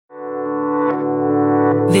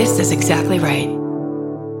This is exactly right.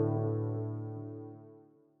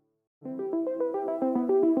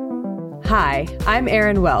 Hi, I'm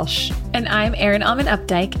Erin Welsh. And I'm Erin Alman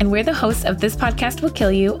Updike, and we're the hosts of This Podcast Will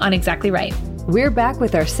Kill You on Exactly Right. We're back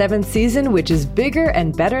with our 7th season, which is bigger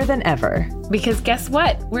and better than ever. Because guess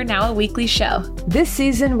what? We're now a weekly show. This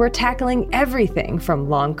season, we're tackling everything from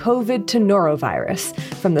long COVID to norovirus,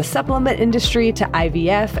 from the supplement industry to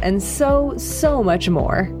IVF, and so much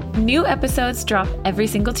more. New episodes drop every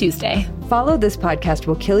single Tuesday. Follow This Podcast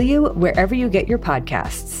Will Kill You wherever you get your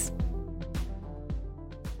podcasts.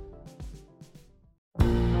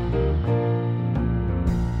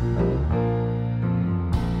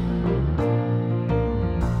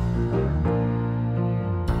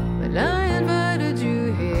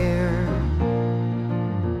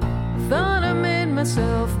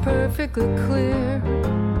 Perfectly clear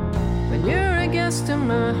when you're a guest in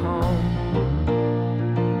my home.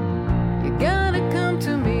 You gotta come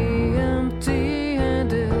to me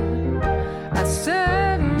empty-handed. I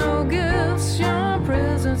said no gifts, your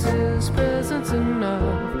presence is presence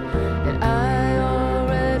enough, and I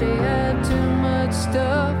already had too much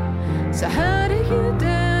stuff. So how do you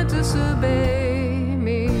dare disobey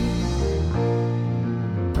me?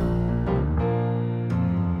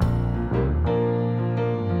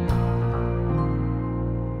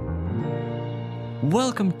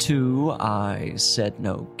 Welcome to I Said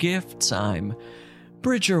No Gifts. I'm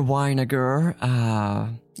Bridger Weiniger.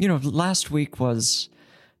 Last week was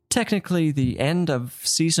technically the end of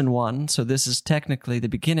season 1, so this is technically the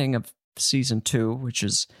beginning of season 2, which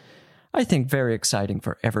is, I think, very exciting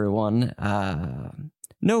for everyone.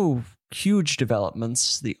 No huge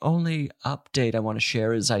developments. The only update I want to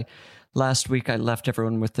share is last week I left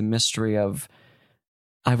everyone with the mystery of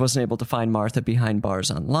I wasn't able to find Martha Behind Bars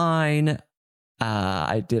online.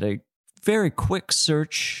 I did a very quick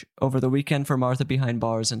search over the weekend for Martha Behind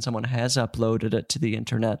Bars, and someone has uploaded it to the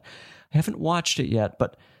internet. I haven't watched it yet,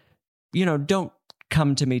 but, don't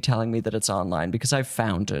come to me telling me that it's online because I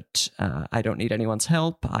found it. I don't need anyone's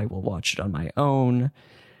help. I will watch it on my own.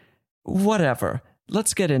 Whatever.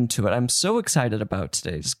 Let's get into it. I'm so excited about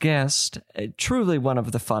today's guest. Truly one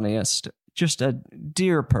of the funniest. Just a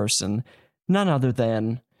dear person. None other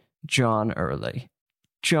than John Early.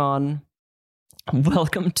 John,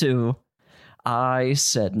 welcome to I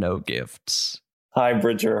Said No Gifts. Hi,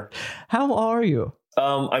 Bridger. How are you?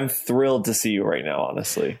 I'm thrilled to see you right now,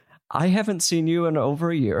 honestly. I haven't seen you in over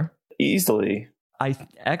a year. Easily. I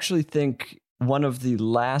actually think one of the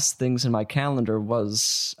last things in my calendar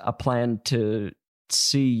was a plan to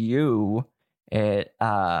see you, and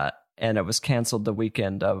it was canceled the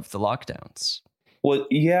weekend of the lockdowns. Well,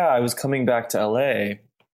 yeah, I was coming back to LA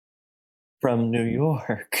from New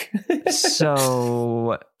York.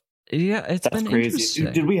 So, yeah, that's been crazy.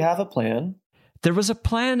 Interesting. Did we have a plan? There was a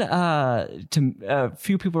plan a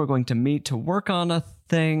few people were going to meet to work on a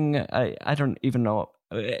thing. I don't even know.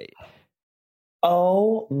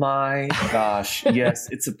 Oh my gosh. Yes,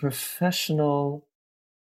 it's a professional.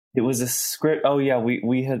 It was a script. Oh yeah,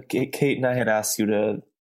 we had Kate and I had asked you to,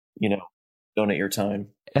 donate your time.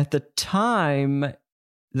 At the time,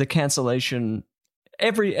 the cancellation,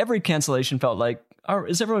 every cancellation felt like,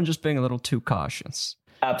 is everyone just being a little too cautious?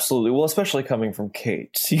 Absolutely. Well, especially coming from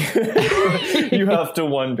Kate, you have to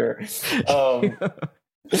wonder.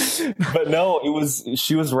 But no,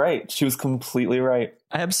 she was right. She was completely right.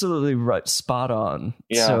 Absolutely right. Spot on.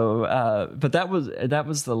 Yeah. So, but that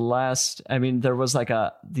was the last. I mean, there was like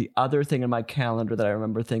the other thing in my calendar that I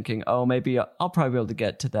remember thinking, oh, maybe I'll probably be able to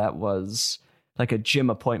get to that was like a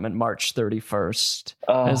gym appointment March 31st.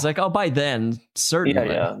 I was like, oh, by then,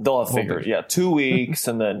 certainly. Yeah. They'll have figured. Yeah. 2 weeks.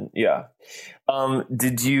 And then, yeah.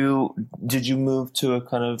 Did you move to a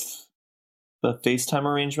kind of a FaceTime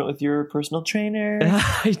arrangement with your personal trainer?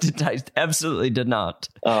 I absolutely did not.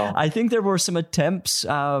 Oh. I think there were some attempts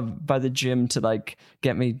by the gym to like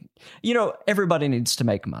get me, everybody needs to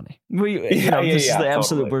make money. This is the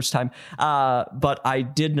absolute worst time. But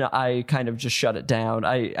I kind of just shut it down.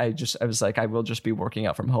 I was like, I will just be working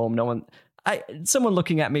out from home. Someone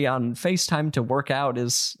looking at me on FaceTime to work out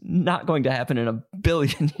is not going to happen in a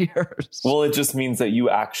billion years. Well, it just means that you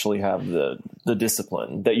actually have the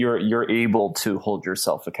discipline, that you're able to hold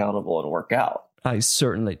yourself accountable and work out. I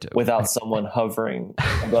certainly do. Without someone hovering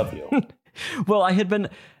above you. Well, I had been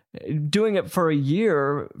doing it for a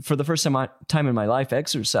year for the first time in my life,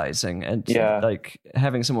 exercising and like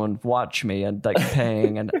having someone watch me and like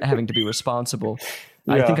paying and having to be responsible.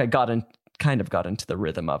 Yeah. I think I kind of got into the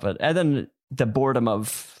rhythm of it. And then the boredom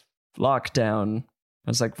of lockdown, I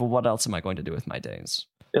was like, well, what else am I going to do with my days?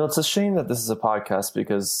 It's a shame that this is a podcast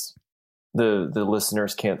because the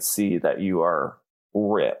listeners can't see that you are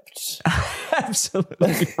ripped.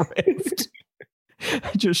 Absolutely ripped.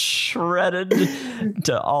 Just shredded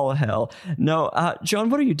to all hell. No, John,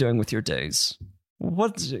 what are you doing with your days?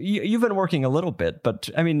 You've been working a little bit, but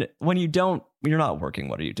I mean, when you're not working,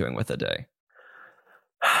 what are you doing with a day?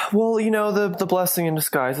 Well, the blessing in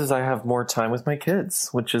disguise is I have more time with my kids,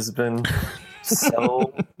 which has been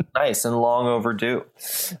so nice and long overdue.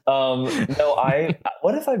 No,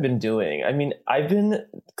 what have I been doing? I mean, I've been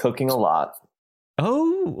cooking a lot.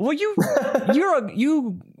 Oh, well, you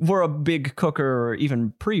were a big cooker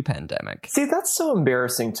even pre-pandemic. See, that's so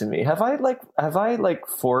embarrassing to me. Have I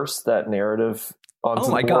forced that narrative onto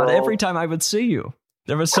Oh my the God, world? every time I would see you,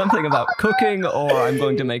 there was something about cooking or I'm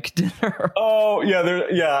going to make dinner. Oh,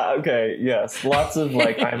 yeah, okay, yes. Lots of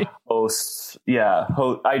I'm host. Yeah,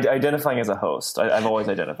 identifying as a host. I've always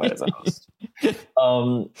identified as a host.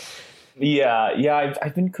 I've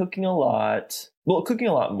been cooking a lot. Well, cooking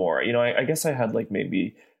a lot more. I guess I had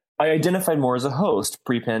maybe I identified more as a host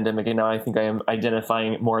pre-pandemic, and now I think I am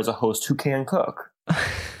identifying more as a host who can cook.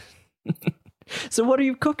 So what are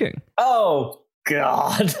you cooking? Oh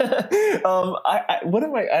God.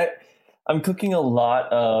 I'm cooking a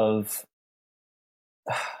lot of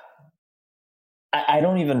I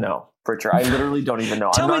don't even know, Pritchard. I literally don't even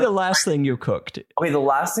know. Tell me the last thing you cooked. Okay, the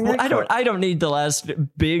last thing I don't need the last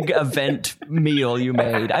big event meal you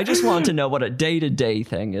made. I just want to know what a day-to-day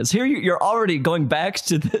thing is. Here you're already going back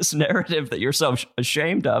to this narrative that you're so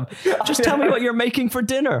ashamed of. Just tell me what you're making for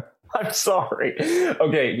dinner. I'm sorry.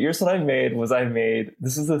 Okay, here's what I made.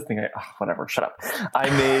 This is the thing. Whatever. Shut up. I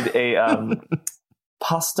made a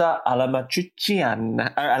pasta alla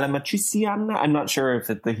matriciana. I'm not sure if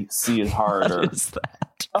the C is hard. What is that?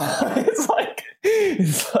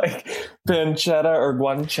 It's like pancetta or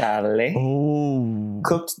guanciale. Oh,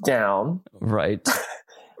 cooked down. Right.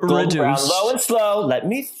 Golden brown, Reduced. low and slow. Let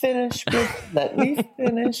me finish. Let me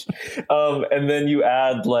finish. And then you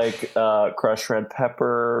add crushed red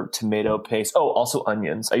pepper, tomato paste. Oh, also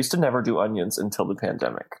onions. I used to never do onions until the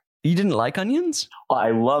pandemic. You didn't like onions? Well,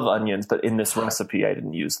 I love onions, but in this recipe, I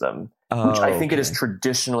didn't use them. Which I think it is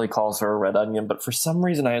traditionally calls for a red onion, but for some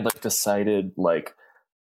reason, I had decided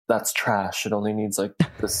that's trash. It only needs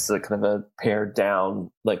this kind of a pared down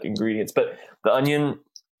ingredients. But the onion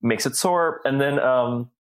makes it soar, and then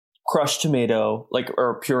crushed tomato,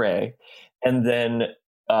 or puree, and then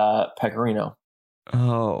pecorino.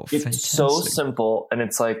 Oh, it's fantastic. so simple, and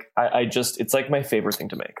it's it's my favorite thing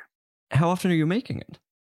to make. How often are you making it?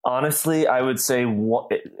 Honestly, I would say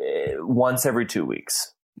once every 2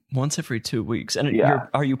 weeks. Once every 2 weeks. And Yeah.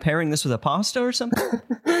 are you pairing this with a pasta or something?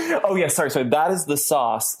 Oh, yeah, sorry. So that is the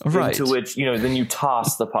sauce Right. into which, then you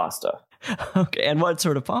toss the pasta. Okay, and what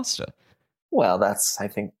sort of pasta? Well, that's, I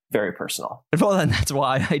think, very personal. Well, then that's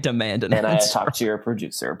why I demand an And I answer. talked to your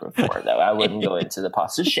producer before, though. I wouldn't go into the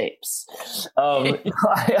pasta shapes.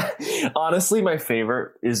 Honestly, my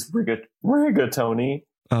favorite is rigatoni.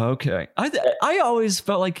 Okay. I always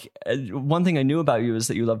felt one thing I knew about you is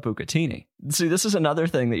that you love bucatini. See, this is another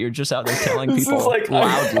thing that you're just out there telling This people is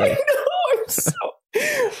loudly.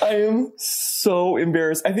 I am so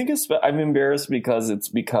embarrassed. I think I'm embarrassed because it's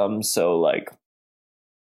become so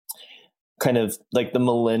kind of the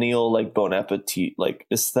millennial Bon Appetit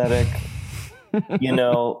aesthetic,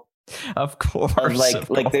 Of course. of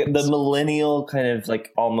the millennial kind of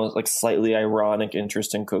almost slightly ironic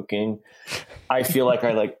interest in cooking. I feel like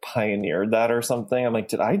I pioneered that or something. I'm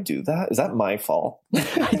did I do that? Is that my fault? I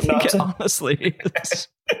think it honestly is.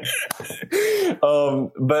 I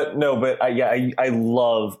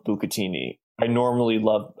love bucatini.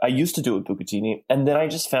 I used to do it with bucatini, and then I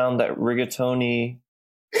just found that rigatoni.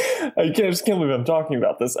 I just can't believe I'm talking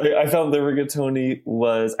about this. I found the rigatoni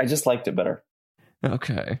I just liked it better.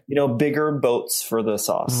 Okay. Bigger boats for the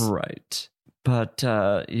sauce. Right. But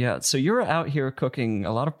so you're out here cooking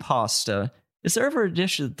a lot of pasta. Is there ever a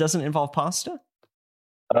dish that doesn't involve pasta?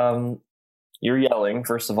 You're yelling,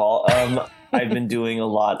 first of all. I've been doing a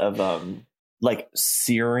lot of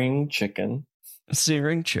searing chicken.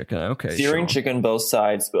 Searing chicken, okay. Searing chicken, both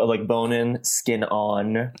sides, bone in, skin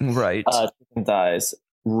on. Right. Chicken thighs.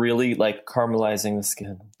 Really caramelizing the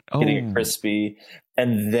skin, getting it crispy,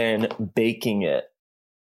 and then baking it.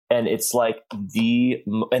 And it's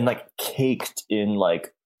caked in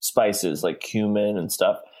spices cumin and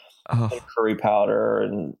stuff, and curry powder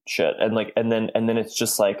and shit. And then it's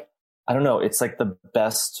just I don't know. It's the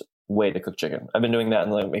best way to cook chicken. I've been doing that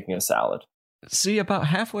and making a salad. See, about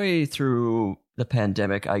halfway through the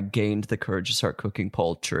pandemic, I gained the courage to start cooking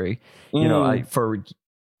poultry. For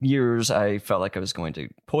years, I felt like I was going to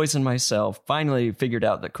poison myself. Finally figured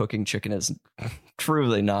out that cooking chicken is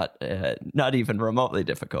truly not even remotely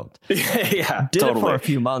difficult. Yeah, Did totally. it for a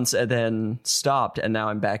few months and then stopped, and now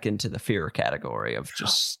I'm back into the fear category of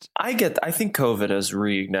just... I think COVID has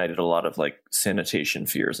reignited a lot of like sanitation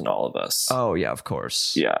fears in all of us. Oh, yeah, of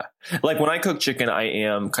course. Yeah. Like when I cook chicken, I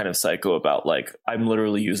am kind of psycho about like, I'm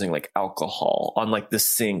literally using like alcohol on like the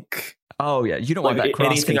sink. Oh, yeah. You don't want that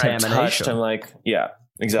anything cross-contamination. I've touched, I'm like, yeah.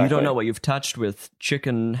 Exactly. You don't know what you've touched with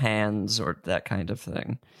chicken hands or that kind of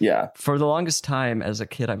thing. Yeah. For the longest time as a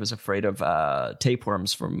kid, I was afraid of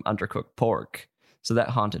tapeworms from undercooked pork. So that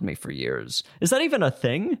haunted me for years. Is that even a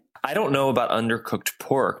thing? I don't know about undercooked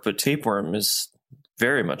pork, but tapeworm is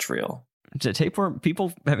very much real. Tapeworm,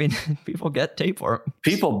 people get tapeworm.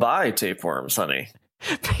 People buy tapeworms, honey.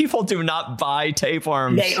 People do not buy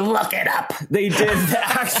tapeworms. They look it up. They did. The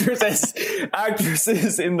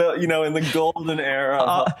actresses in the in the golden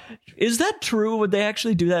era. Is that true? Would they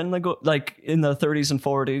actually do that in the 30s and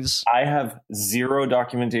 40s? I have zero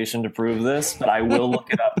documentation to prove this, but I will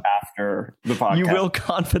look it up after the podcast. You will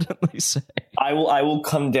confidently say. I will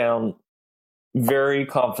come down very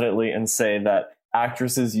confidently and say that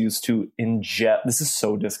actresses used to ingest, this is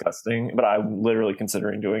so disgusting, but I'm literally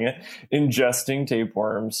considering doing it, ingesting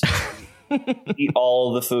tapeworms, eat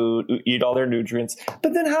all the food, eat all their nutrients.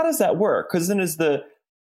 But then how does that work? Because then if the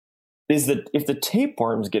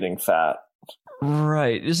tapeworm's getting fat,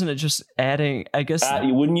 right? Isn't it just adding? I guess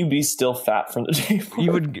wouldn't you be still fat from the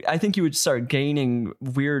tapeworm? I think you would start gaining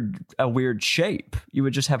a weird shape. You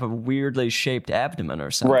would just have a weirdly shaped abdomen or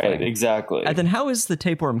something. Right, exactly. And then how is the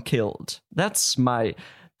tapeworm killed? That's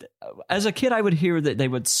as a kid, I would hear that they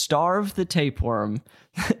would starve the tapeworm,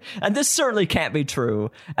 and this certainly can't be true.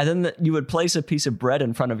 And then you would place a piece of bread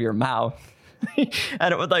in front of your mouth,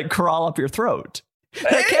 and it would like crawl up your throat.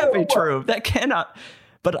 That can't be true. That cannot.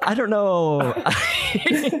 But I don't know.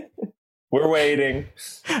 We're waiting.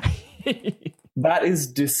 That is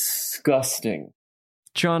disgusting.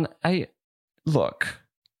 John, I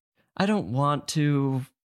don't want to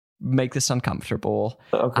make this uncomfortable.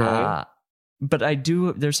 Okay. But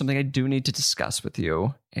there's something I do need to discuss with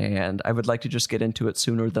you, and I would like to just get into it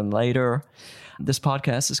sooner than later. This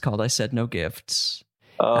podcast is called I Said No Gifts.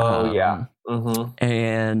 Oh, yeah. Mm-hmm.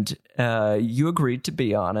 And you agreed to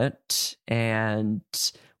be on it, and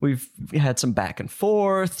we've had some back and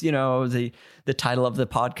forth. The title of the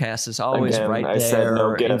podcast is always right there. I said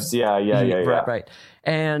no gifts. Yeah. Right.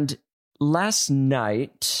 And last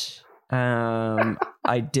night,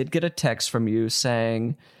 I did get a text from you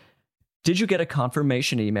saying, did you get a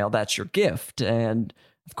confirmation email? That's your gift. And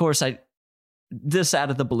of course, this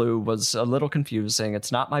out of the blue was a little confusing.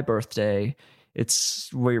 It's not my birthday.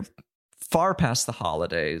 We're far past the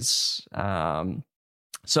holidays.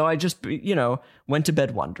 So I just, went to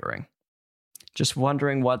bed wondering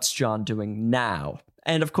what's John doing now.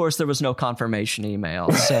 And of course, there was no confirmation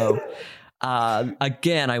email. So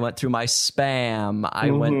again, I went through my spam.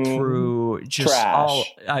 I went through just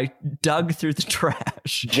trash. I dug through the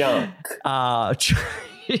trash. Junk.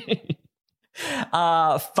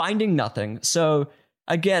 Finding nothing. So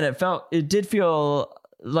again, it did feel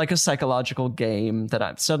like a psychological game that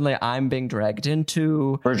I'm being dragged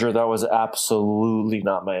into. Bridger, that was absolutely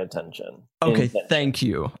not my intention. Okay, thank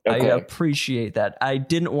you. Okay. I appreciate that. I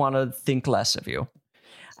didn't want to think less of you.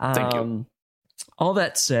 Thank you. All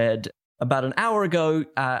that said, about an hour ago,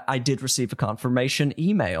 I did receive a confirmation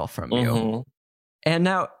email from you. Mm-hmm. And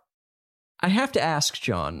now, I have to ask,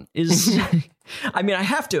 John, I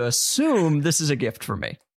have to assume this is a gift for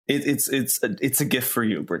me. It's a gift for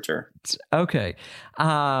you, Bridger. Okay.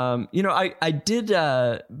 I did,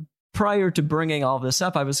 prior to bringing all this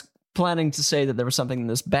up, I was planning to say that there was something in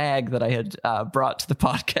this bag that I had brought to the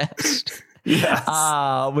podcast.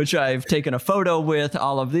 Yes. Which I've taken a photo with,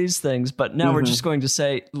 all of these things. But now we're just going to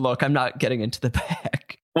say, look, I'm not getting into the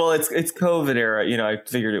bag. Well, it's COVID era. I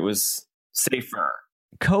figured it was safer.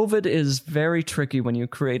 COVID is very tricky when you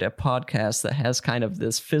create a podcast that has kind of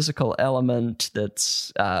this physical element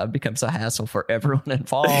that's becomes a hassle for everyone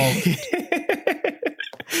involved.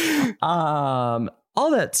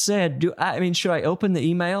 All that said, should I open the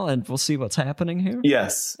email and we'll see what's happening here?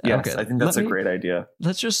 Yes. Okay. I think that's a great idea.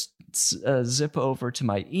 Let's just zip over to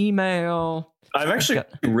my email. I'm actually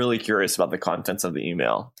really curious about the contents of the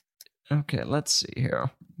email. Okay, let's see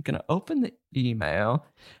here. I'm going to open the email.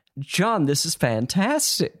 John, this is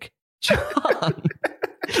fantastic.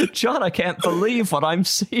 John, I can't believe what I'm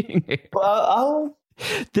seeing here. Well,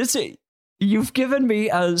 you've given me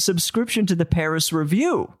a subscription to the Paris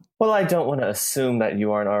Review. Well, I don't want to assume that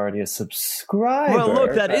you aren't already a subscriber. Well,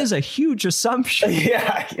 look, that is a huge assumption.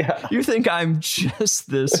 Yeah. You think I'm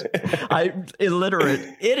just this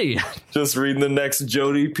illiterate idiot. Just reading the next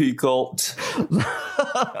Jodi P. Cult.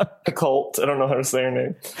 Cult. I don't know how to say her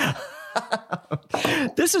name.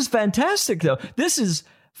 This is fantastic, though. This is,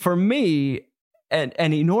 for me,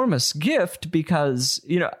 an enormous gift because,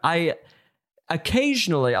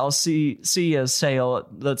 occasionally I'll see a sale,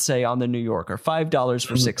 let's say on the New Yorker, $5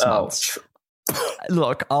 for 6 months.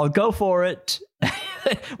 Look, I'll go for it.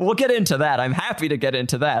 We'll get into that. I'm happy to get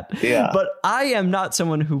into that. Yeah. But I am not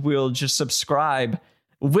someone who will just subscribe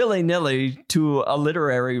willy-nilly to a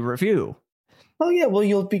literary review. Oh, yeah. Well,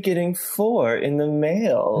 you'll be getting 4 in the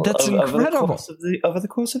mail. That's incredible. Over the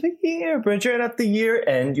course of a year, Bridger. And at the year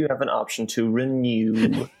end, you have an option to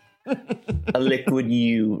renew. A liquid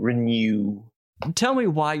renew. Tell me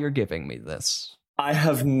why you're giving me this. I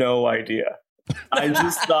have no idea. I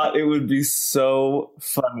just thought it would be so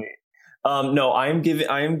funny. No, I am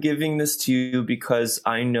giving this to you because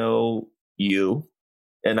I know you,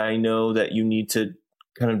 and I know that you need to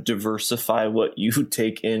kind of diversify what you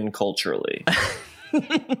take in culturally.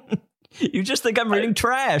 You just think I'm reading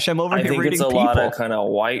trash. I'm over here reading people. I think it's a lot of kind of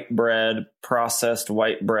white bread, processed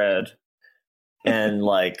white bread, and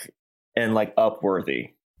like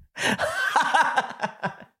Upworthy.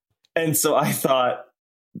 And so I thought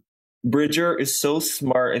Bridger is so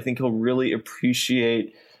smart. I think he'll really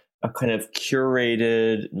appreciate a kind of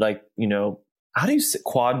curated, how do you say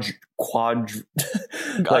quad 4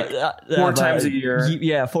 times a year?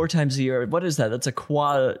 Yeah, 4 times a year. What is that? That's a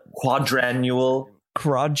quadrannual.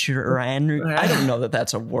 I don't know that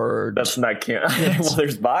that's a word. That's not well,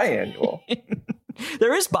 there's biannual.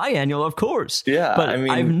 There is biannual, of course. Yeah, but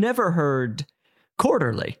I've never heard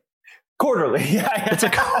quarterly. Yeah, it's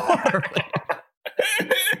a quarterly.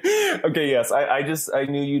 Okay, yes, I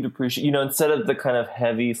knew you'd appreciate, instead of the kind of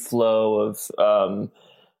heavy flow of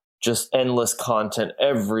just endless content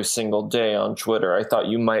every single day on Twitter, I thought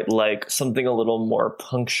you might like something a little more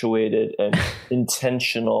punctuated and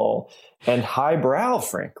intentional and highbrow,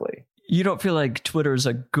 frankly. You don't feel like Twitter's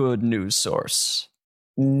a good news source?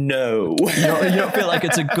 No. You don't feel like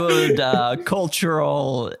it's a good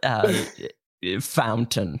cultural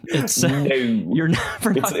fountain? It's no. You're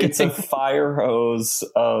never. It's a fire hose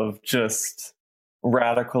of just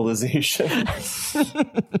radicalization.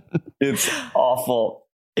 It's awful.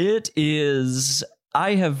 It is.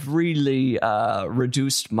 I have really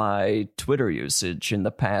reduced my Twitter usage in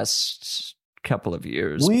the past couple of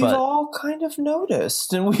years. We've all kind of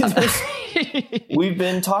noticed, and we've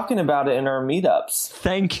been talking about it in our meetups.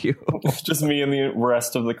 Thank you. It's just me and the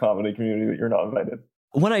rest of the comedy community that you're not invited.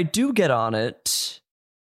 When I do get on it,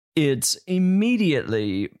 it's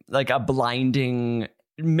immediately like a blinding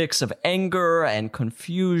mix of anger and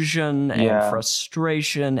confusion and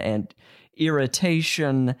frustration and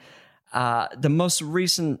irritation. The most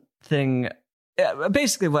recent thing,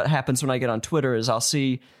 basically what happens when I get on Twitter is I'll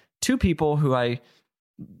see 2 people who I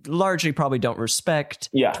largely probably don't respect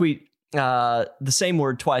tweet the same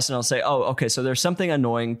word twice, and I'll say, oh, okay, so there's something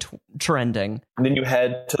annoying trending. And then you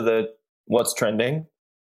head to the what's trending.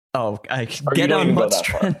 Oh, I get on what's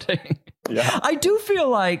trending. Yeah. I do feel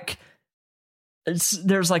like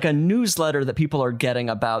there's like a newsletter that people are getting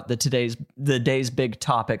about the day's big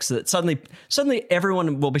topics, that suddenly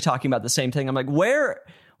everyone will be talking about the same thing. I'm like,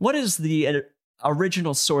 what is the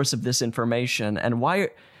original source of this information, and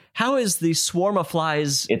how is the swarm of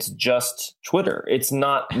flies? It's just Twitter. It's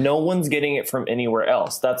not, no one's getting it from anywhere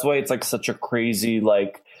else. That's why it's like such a crazy,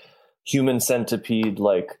 like, human centipede,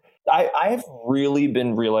 like, I've really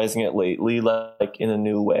been realizing it lately, like in a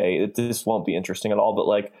new way. This won't be interesting at all, but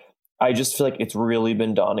like, I just feel like it's really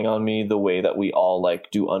been dawning on me the way that we all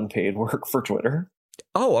like do unpaid work for Twitter.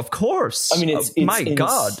 Oh, of course. I mean, it's my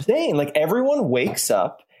God, insane. Like everyone wakes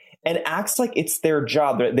up and acts like it's their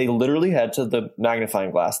job. They literally head to the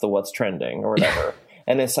magnifying glass, the what's trending or whatever.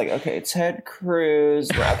 And it's like, okay, Ted Cruz.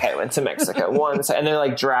 Okay, went to Mexico once. And they're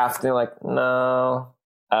like draft. They're like, no.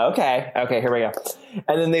 Okay, here we go.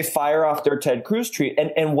 And then they fire off their Ted Cruz tweet.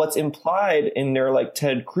 And what's implied in their like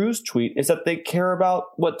Ted Cruz tweet is that they care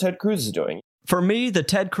about what Ted Cruz is doing. For me, the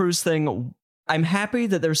Ted Cruz thing, I'm happy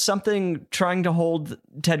that there's something trying to hold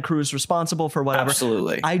Ted Cruz responsible for whatever.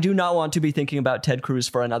 Absolutely. I do not want to be thinking about Ted Cruz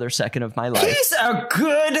for another second of my life. He's a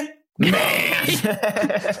good man.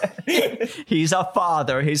 He's a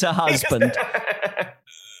father. He's a husband.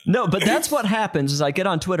 No, but that's what happens is I get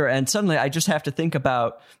on Twitter and suddenly I just have to think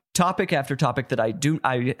about topic after topic that I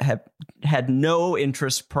have had no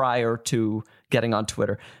interest prior to getting on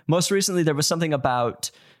Twitter. Most recently, there was something about,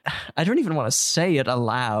 I don't even want to say it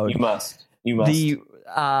aloud. You must.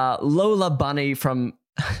 Lola Bunny from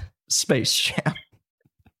Space Jam.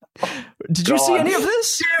 Did you see any of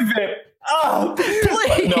this? Give it up!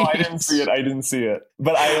 Please. No, I didn't see it.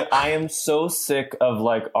 But I am so sick of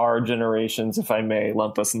like our generations, if I may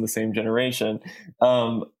lump us in the same generation.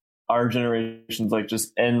 Our generation's like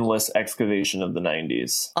just endless excavation of the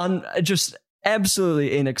 90s. Just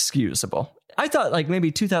absolutely inexcusable. I thought like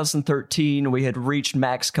maybe 2013 we had reached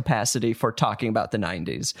max capacity for talking about the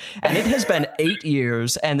 90s. And it has been 8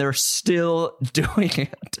 years and they're still doing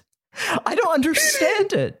it. I don't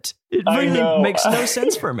understand it. It really makes no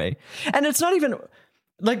sense for me. And it's not even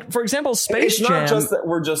like, for example, Space Jam. It's not just that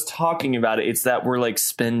we're just talking about it. It's that we're like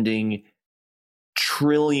spending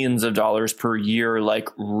trillions of dollars per year, like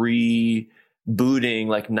rebooting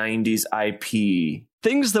like 90s IP.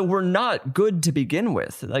 Things that were not good to begin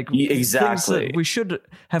with. Like exactly. Things that we should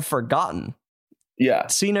have forgotten. Yeah.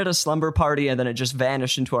 Seen at a slumber party and then it just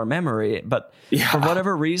vanished into our memory. But for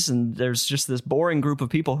whatever reason, there's just this boring group of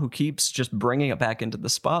people who keeps just bringing it back into the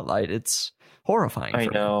spotlight. It's horrifying. I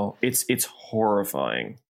know. It's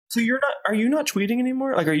horrifying. So are you not tweeting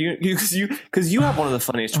anymore? Like, are you, because you have one of the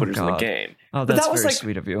funniest Twitters in the game. Oh, that's very like,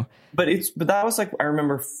 sweet of you. But that was like, I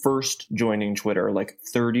remember first joining Twitter like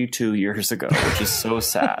 32 years ago, which is so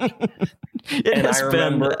sad. I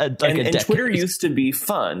remember and Twitter used to be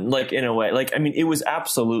fun, like in a way, like, I mean, it was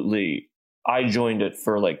absolutely, I joined it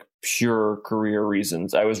for like pure career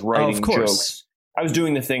reasons. I was writing jokes. I was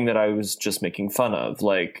doing the thing that I was just making fun of.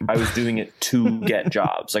 Like I was doing it to get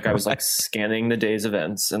jobs. Like I was like scanning the day's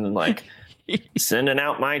events and then like sending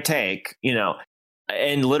out my take, you know,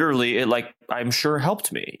 and literally it like, I'm sure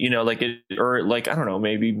helped me, you know, like it, or like, I don't know,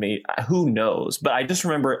 maybe who knows? But I just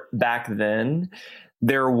remember back then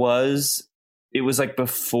it was like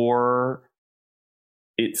before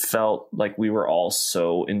it felt like we were all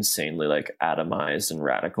so insanely like atomized and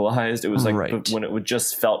radicalized. It was like when it would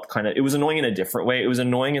just felt kind of, it was annoying in a different way. It was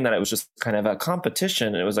annoying in that it was just kind of a competition.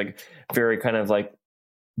 And it was like very kind of like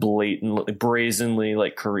blatantly, brazenly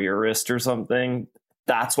like careerist or something.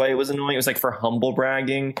 That's why it was annoying. It was like for humble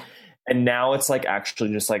bragging. And now it's like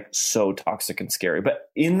actually just like so toxic and scary. But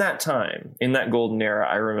in that time, in that golden era,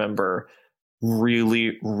 I remember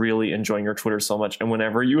really, really enjoying your Twitter so much. And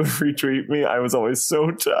whenever you would retweet me, I was always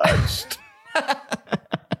so touched.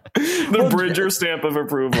 The Bridger stamp of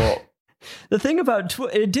approval. The thing about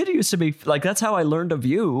it did used to be like, that's how I learned of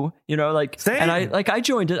you, you know, like, Same. And I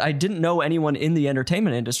joined it. I didn't know anyone in the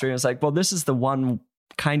entertainment industry. I was like, well, this is the one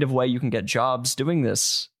kind of way you can get jobs doing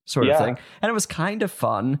this sort of thing. And it was kind of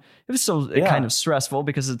fun. It was still kind of stressful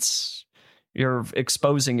because you're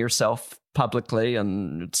exposing yourself publicly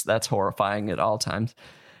and that's horrifying at all times.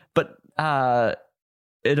 But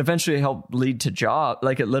it eventually helped lead to job.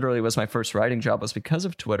 Like it literally was my first writing job was because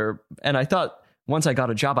of Twitter. And I thought once I got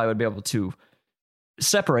a job, I would be able to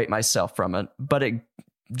separate myself from it. But it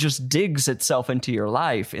just digs itself into your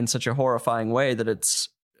life in such a horrifying way that it's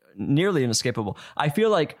nearly inescapable. I feel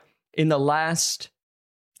like in the last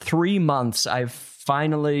 3 months, I've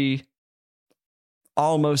finally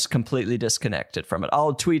almost completely disconnected from it.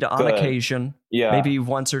 I'll tweet on occasion, maybe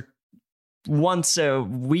once a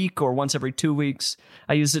week or once every 2 weeks.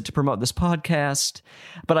 I use it to promote this podcast,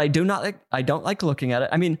 but I don't like looking at it.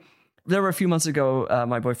 I mean, there were a few months ago,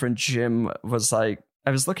 my boyfriend Jim was like,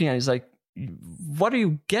 I was looking at it, he's like, what are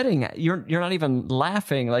you getting at? You're not even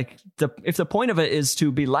laughing. Like if the point of it is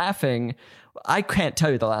to be laughing, I can't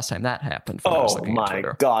tell you the last time that happened. Oh my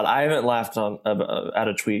God. I haven't laughed at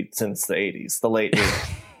a tweet since the 80s, the late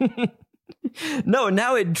 80s. No,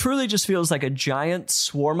 now it truly just feels like a giant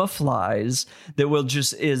swarm of flies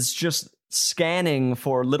that is just scanning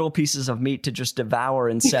for little pieces of meat to just devour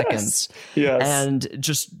in seconds. Yes. And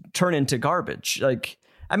just turn into garbage. Like,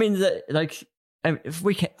 I mean, if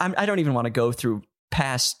we can, I don't even want to go through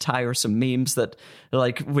past tiresome memes that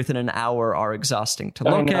like within an hour are exhausting to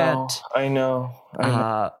look at. I know.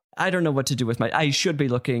 I don't know what to do with I should be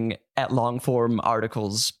looking at long form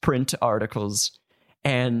articles, print articles,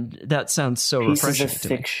 and that sounds so refreshing to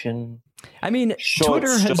fiction. Me. I mean, short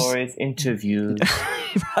Twitter stories, interviews,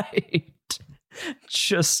 right?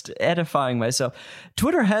 Just edifying myself.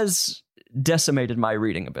 Twitter has decimated my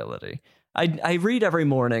reading ability. I read every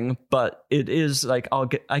morning, but it is like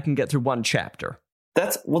I can get through one chapter.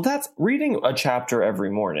 That's reading a chapter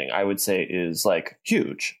every morning, I would say is like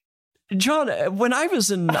huge. John, when I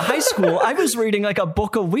was in high school, I was reading like a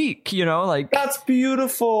book a week, you know, like that's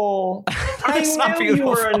beautiful. I knew you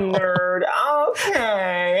were a nerd.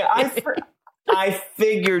 Okay. I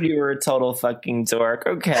figured you were a total fucking dork.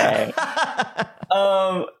 Okay.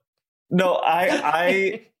 No,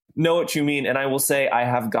 I know what you mean, and I will say I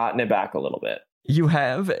have gotten it back a little bit. You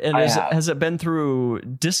have? And has it been through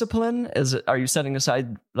discipline? Are you setting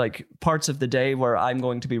aside like parts of the day where I'm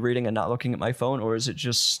going to be reading and not looking at my phone? Or is it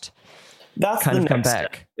just that's kind the of come next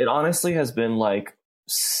back? Step. It honestly has been like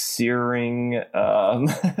searing.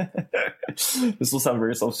 This will sound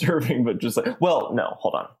very self-serving, but just like, well, no,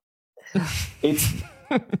 hold on.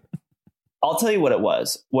 I'll tell you what it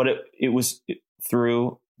was. It was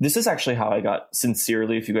through. This is actually how I got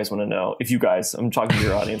sincerely. If you guys want to know, I'm talking to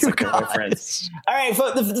your audience, like my friends. All right,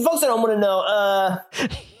 the folks that don't want to know,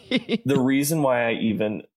 the reason why I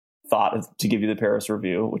even thought to give you the Paris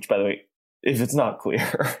review, which by the way, if it's not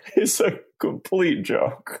clear, is a complete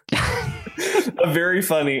joke. A very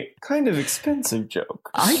funny, kind of expensive joke.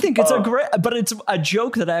 I think it's but it's a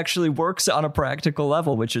joke that actually works on a practical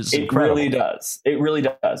level, which is incredible. Really does. It really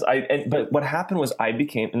does. But what happened was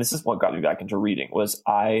and this is what got me back into reading, was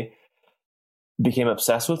I became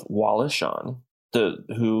obsessed with Wallace Shawn,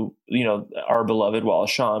 who, our beloved Wallace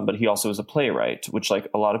Shawn, but he also is a playwright, which like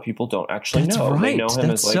a lot of people don't actually know. Right. They know him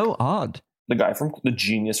That's as like so odd. The guy from the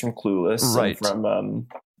genius from Clueless, right? And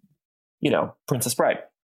from Princess Bride.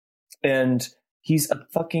 And he's a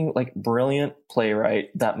fucking like brilliant playwright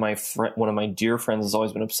that one of my dear friends has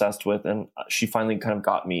always been obsessed with. And she finally kind of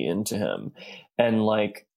got me into him. And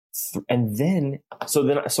like, so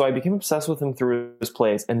I became obsessed with him through his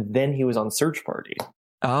plays. And then he was on Search Party.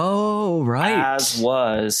 Oh, right. As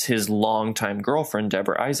was his longtime girlfriend,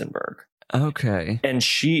 Deborah Eisenberg. Okay. And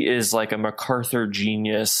she is like a MacArthur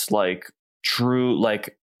genius, like true,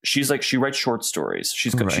 like, she writes short stories.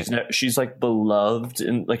 She's like beloved,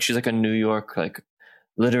 and like she's like a New York like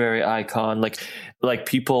literary icon. Like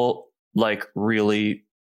people like really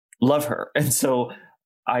love her, and so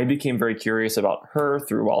I became very curious about her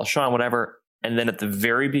through Wallace Shawn, whatever. And then at the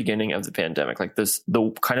very beginning of the pandemic, like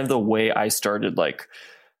the way I started like,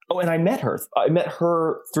 and I met her. I met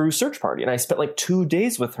her through Search Party, and I spent like 2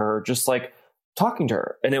 days with her, just like talking to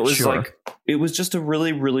her, and it was it was just a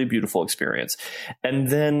really, really beautiful experience. And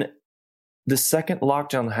then the second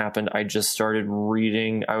lockdown happened, I just started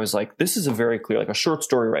reading. I was like, this is a very clear, like a short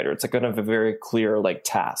story writer, it's like kind of a very clear like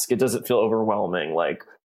task. It doesn't feel overwhelming, like,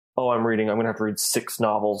 oh, I'm gonna have to read 6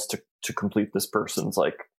 novels to complete this person's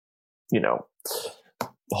like,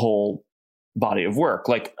 whole body of work.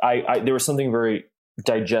 Like I there was something very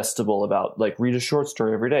digestible about like, read a short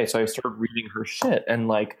story every day. So I started reading her shit and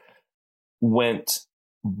like went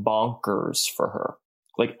bonkers for her,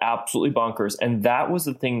 like absolutely bonkers. And that was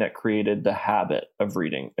the thing that created the habit of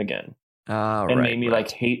reading again. Made me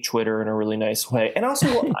like hate Twitter in a really nice way. And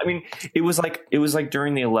also, I mean, it was like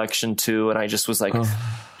during the election too. And I just was like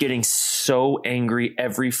getting so angry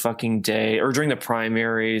every fucking day, or during the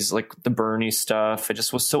primaries, like the Bernie stuff. I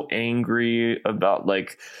just was so angry about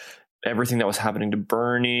like everything that was happening to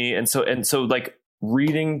Bernie. And so like,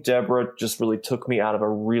 reading Deborah just really took me out of a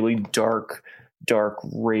really dark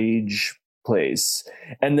rage place.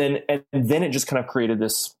 And then it just kind of created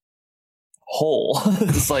this hole.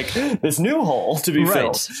 It's like this new hole to be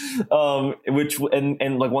filled.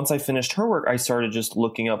 And like once I finished her work, I started just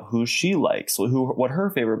looking up who she likes, what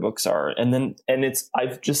her favorite books are. And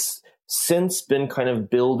I've just since been kind of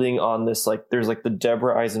building on this, like there's like the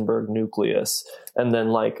Deborah Eisenberg nucleus, and then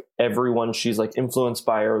like everyone she's like influenced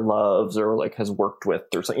by or loves or like has worked with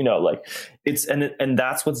or something, like it's, and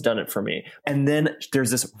that's what's done it for me. And then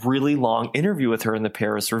there's this really long interview with her in the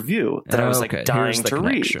Paris Review that I was like dying to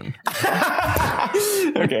read.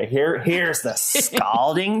 Okay, here's the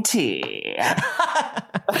scalding tea.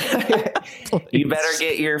 You better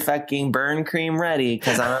get your fucking burn cream ready,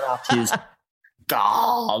 because I'm about to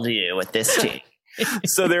scald you with this tea.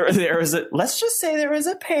 So there was let's just say there was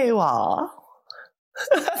a paywall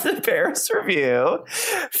the Paris Review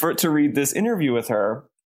to read this interview with her.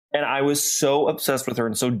 And I was so obsessed with her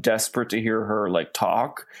and so desperate to hear her like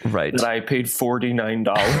talk, that I paid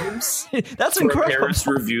 $49. That's for incredible. A Paris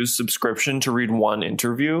Review subscription to read one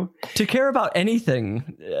interview. To care about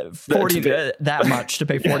anything, that much to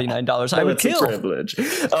pay $49, I would kill. A privilege.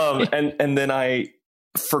 And then I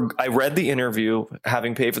read the interview,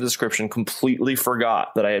 having paid for the subscription, completely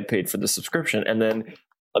forgot that I had paid for the subscription, and then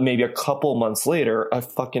maybe a couple months later, a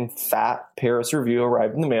fucking fat Paris Review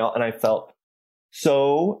arrived in the mail, and I felt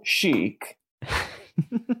so chic.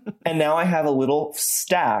 And now I have a little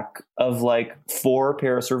stack of like 4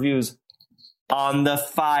 Paris Reviews on the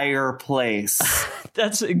fireplace.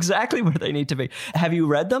 That's exactly where they need to be. Have you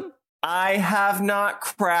read them? I have not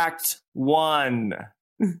cracked one.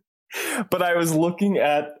 But I was looking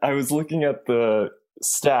at the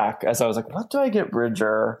stack as I was like, what do I get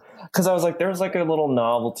Bridger? Because I was like, there's like a little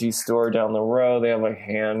novelty store down the road. They have like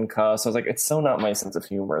handcuffs. I was like, it's so not my sense of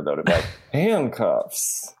humor though to be like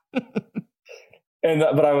handcuffs.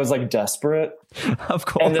 But I was like desperate. Of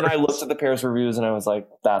course. And then I looked at the Paris reviews and I was like,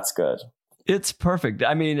 that's good. It's perfect.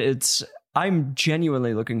 I mean, I'm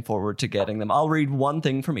genuinely looking forward to getting them. I'll read one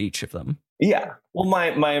thing from each of them. Yeah. Well,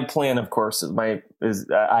 my plan, of course, is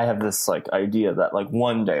I have this like idea that like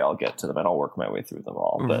one day I'll get to them and I'll work my way through them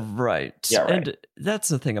all. But, right. Yeah, right. And that's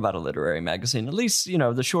the thing about a literary magazine. At least,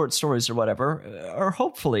 the short stories or whatever are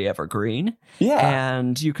hopefully evergreen. Yeah.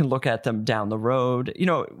 And you can look at them down the road.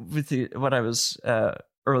 With what I was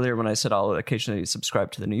earlier when I said I'll occasionally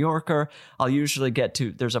subscribe to the New Yorker, I'll usually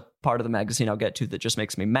there's a part of the magazine I'll get to that just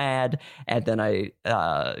makes me mad, and then I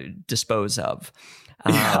dispose of.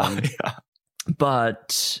 Yeah.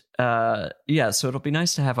 But so it'll be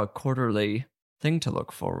nice to have a quarterly thing to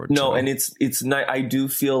look forward to. No, and it's not. I do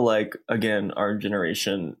feel like, again, our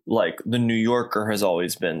generation, like the New Yorker has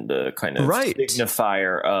always been the kind of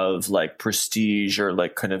signifier of like prestige or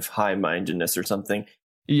like kind of high-mindedness or something.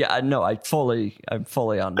 Yeah, no, I'm fully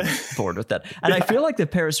on board with that. And I feel like the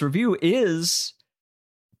Paris Review is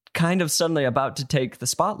kind of suddenly about to take the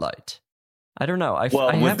spotlight. I don't know.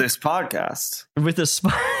 With this podcast. With this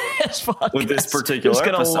podcast. With this particular episode.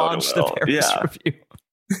 It's going to launch the Paris Review.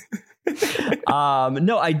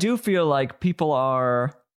 No, I do feel like people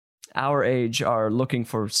our age are looking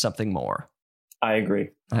for something more. I agree.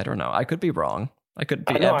 I don't know. I could be wrong. I could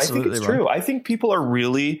be absolutely wrong. I think it's true. I think people are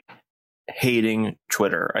really hating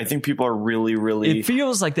Twitter. I think people are really, really... It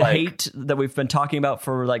feels like the hate that we've been talking about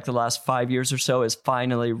for like the last 5 years or so is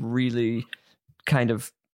finally really kind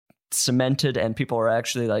of cemented, and people are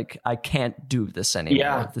actually like, I can't do this anymore.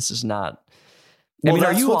 Yeah. This is not... Well,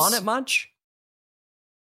 are you on it much?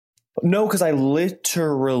 No, because I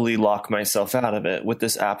literally lock myself out of it with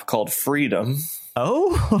this app called Freedom.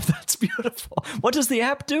 Oh, that's beautiful. What does the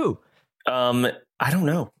app do? I don't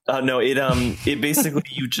know. No, it basically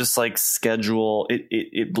you just like schedule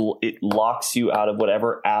it locks you out of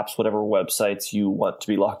whatever apps, whatever websites you want to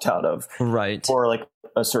be locked out of, right? For like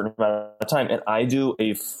a certain amount of time. And I do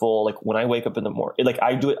a full, like when I wake up in the morning, like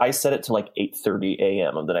I set it to like 8:30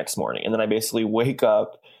 a.m. of the next morning, and then I basically wake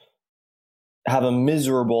up, have a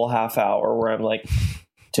miserable half hour where I'm like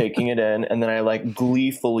taking it in, and then I like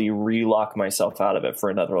gleefully relock myself out of it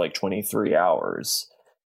for another like 23 hours.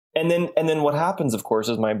 And then what happens, of course,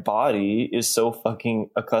 is my body is so fucking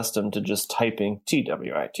accustomed to just typing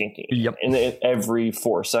TWITT in every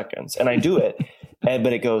 4 seconds. And I do it,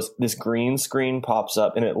 but it goes, this green screen pops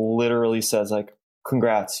up and it literally says like,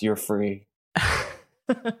 congrats, you're free.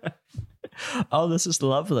 Oh, this is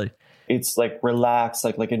lovely. It's like, relax,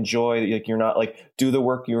 like enjoy, like you're not like, do the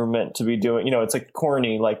work you were meant to be doing. It's like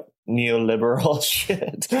corny, like neoliberal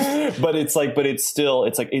shit, but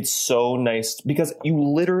it's so nice because you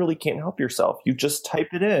literally can't help yourself. You just type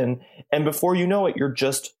it in, and before you know it, you're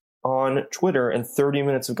just on Twitter, and 30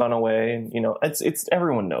 minutes have gone away, and it's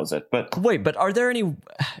everyone knows it. But wait, but are there any?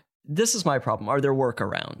 This is my problem. Are there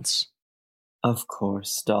workarounds? Of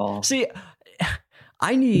course, doll. See,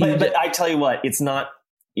 I need. But I tell you what, it's not.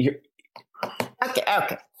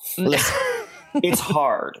 Okay. Listen, it's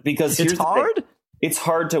hard because it's hard. It's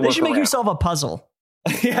hard to work They should make around. you solve a puzzle.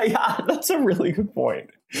 Yeah, that's a really good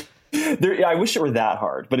point. I wish it were that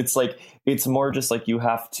hard, but it's more just like you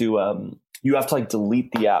have to like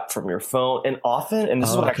delete the app from your phone, and often, and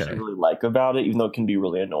this is what I actually really like about it, even though it can be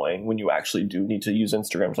really annoying when you actually do need to use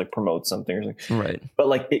Instagram to like promote something or something. Right. But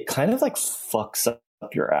like it kind of like fucks up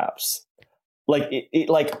your apps. Like it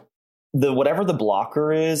like the whatever the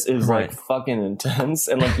blocker is right. Like fucking intense,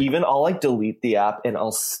 and like even I'll like delete the app and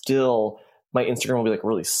I'll still. My Instagram will be like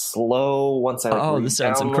really slow once I like this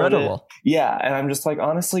sounds incredible. It. Yeah, and I'm just like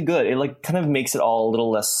honestly good. It like kind of makes it all a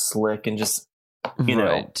little less slick and just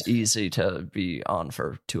easy to be on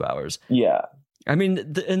for 2 hours. Yeah, I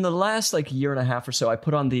mean, in the last like year and a half or so, I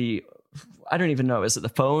put on I don't even know, is it the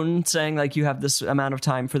phone saying like you have this amount of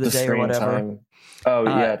time for the day or whatever? Time. Oh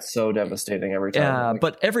yeah, it's so devastating every time. Yeah,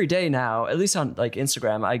 but every day now, at least on like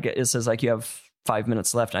Instagram, it says like you have 5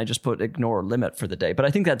 minutes left, and I just put ignore limit for the day. But I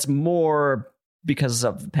think that's more because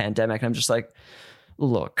of the pandemic. I'm just like,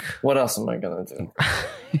 look, what else am I gonna do?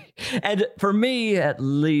 And for me, at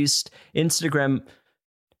least, Instagram,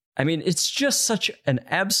 I mean, it's just such an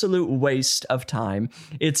absolute waste of time.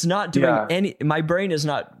 It's not doing my brain is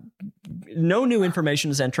not, no new information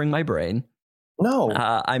is entering my brain. No,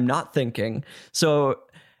 I'm not thinking. So,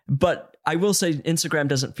 but I will say Instagram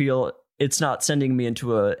doesn't feel, it's not sending me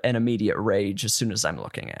into an immediate rage as soon as I'm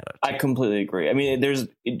looking at it. I completely agree. I mean,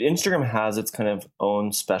 Instagram has its kind of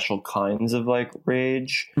own special kinds of like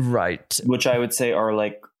rage. Right. Which I would say are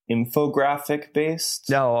like infographic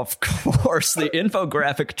based. No, of course. The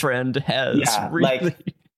infographic trend has really...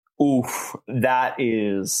 like, oof, that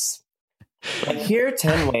is... Like, here are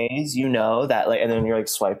 10 ways you know that, like, and then you're like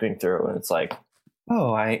swiping through and it's like,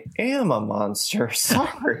 oh, I am a monster.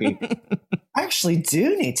 Sorry. I actually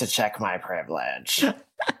do need to check my privilege.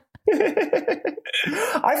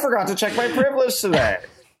 I forgot to check my privilege today.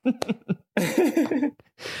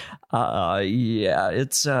 Yeah,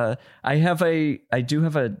 it's I do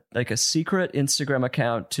have a secret Instagram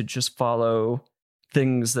account to just follow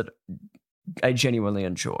things that I genuinely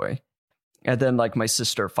enjoy. And then like my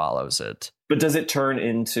sister follows it. But does it turn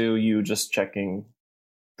into you just checking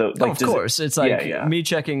the, like, of course. It's like me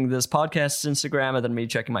checking this podcast's Instagram and then me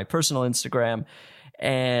checking my personal Instagram.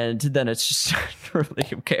 And then it's just really,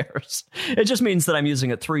 who cares? It just means that I'm using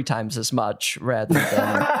it 3 times as much rather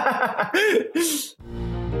than.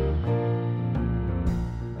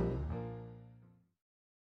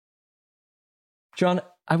 John,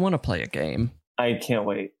 I want to play a game. I can't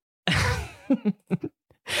wait.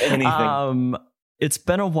 Anything. It's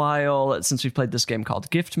been a while since we've played this game called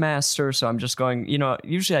Gift Master, so I'm just going,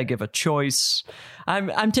 usually I give a choice.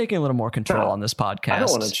 I'm taking a little more control on this podcast. I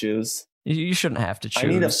don't want to choose. You shouldn't have to choose. I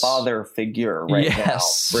need a father figure right now,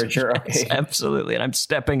 Bridger. Okay. Yes, absolutely, and I'm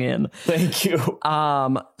stepping in. Thank you.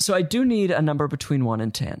 So I do need a number between 1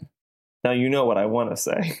 and 10. Now you know what I want to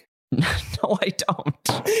say. No, I don't.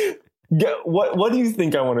 What do you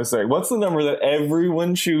think I want to say? What's the number that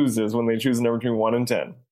everyone chooses when they choose a number between 1 and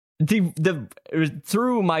 10? The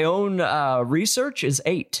through my own research is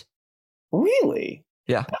 8. Really?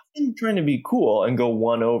 Yeah. I'm trying to be cool and go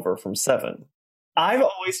 1 over from 7. I've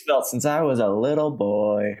always felt since I was a little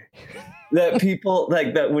boy that people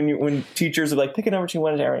like that when teachers are like, pick a number between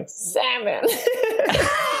 1 and 10, I'm like, 7.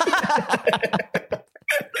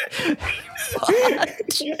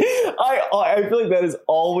 I feel like that has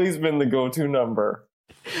always been the go-to number.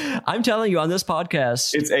 I'm telling you on this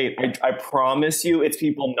podcast, it's 8. I promise you, it's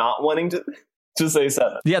people not wanting to say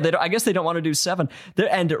 7. Yeah, I guess they don't want to do 7.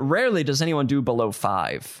 And rarely does anyone do below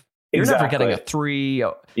 5. You're never getting a 3.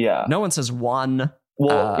 Yeah. No one says 1.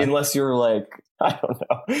 Well, unless you're like, I don't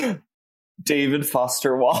know, David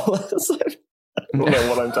Foster Wallace. I don't know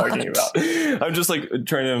what I'm talking about. I'm just like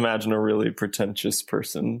trying to imagine a really pretentious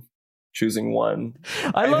person choosing 1.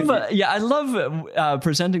 I love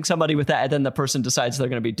presenting somebody with that, and then the person decides they're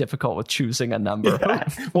going to be difficult with choosing a number. Yeah.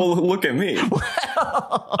 Well, look at me.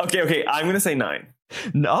 Okay. I'm going to say 9.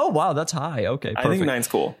 No, wow, that's high. Okay, perfect. I think 9's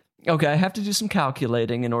cool. Okay, I have to do some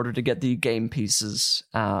calculating in order to get the game pieces.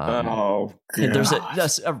 God. There's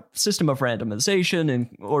a system of randomization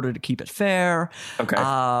in order to keep it fair. Okay.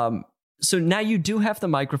 So now you do have the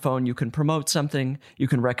microphone. You can promote something. You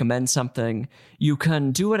can recommend something. You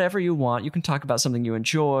can do whatever you want. You can talk about something you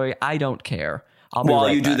enjoy. I don't care.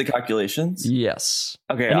 While you do the calculations? Yes.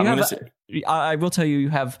 Okay, I will tell you, you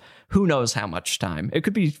have who knows how much time. It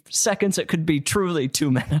could be seconds. It could be truly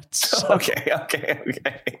 2 minutes. Okay.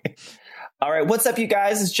 All right, what's up, you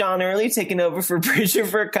guys? It's John Early taking over for Bridger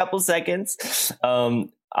for a couple seconds.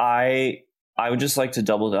 I would just like to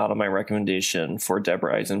double down on my recommendation for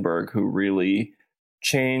Deborah Eisenberg, who really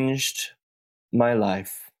changed my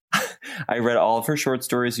life. I read all of her short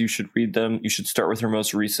stories. You should read them. You should start with her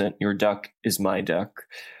most recent, Your Duck is My Duck.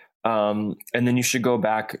 And then you should go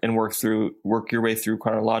back and work your way through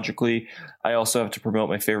chronologically. I also have to promote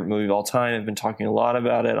my favorite movie of all time. I've been talking a lot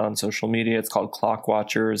about it on social media. It's called Clock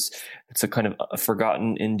Watchers. It's a kind of a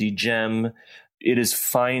forgotten indie gem. It is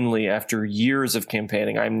finally, after years of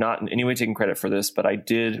campaigning, I'm not in any way taking credit for this, but I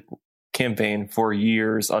did campaign for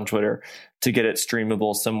years on Twitter to get it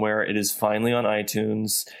streamable somewhere. It is finally on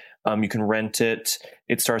iTunes. You can rent it.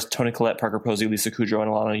 It stars Toni Collette, Parker Posey, Lisa Kudrow, and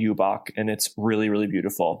Alana Ubach, and it's really, really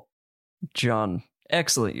beautiful. John,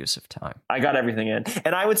 excellent use of time. I got everything in.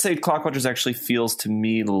 And I would say Clock Watchers actually feels to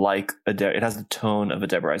me like it has the tone of a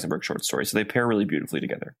Deborah Eisenberg short story. So they pair really beautifully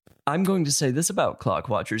together. I'm going to say this about Clock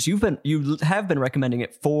Watchers. You have been recommending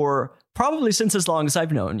it for probably since as long as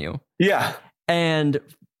I've known you. Yeah. And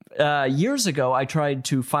years ago, I tried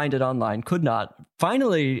to find it online, could not.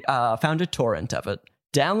 Finally found a torrent of it.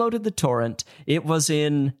 Downloaded the torrent. It was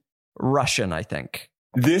in Russian, I think.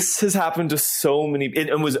 This has happened to so many.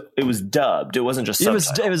 It was dubbed. It wasn't just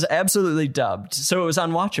subtitled. It was absolutely dubbed, so it was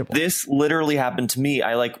unwatchable. This literally happened to me.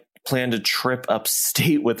 I planned a trip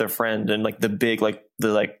upstate with a friend, and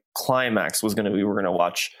the climax was we were gonna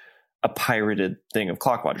watch a pirated thing of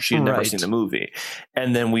Clock Watchers. She had never seen the movie,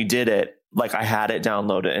 and then we did it. I had it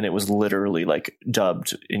downloaded, and it was literally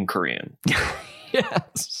dubbed in Korean.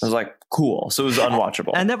 Yes, I was like, cool. So it was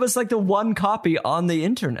unwatchable, and that was the one copy on the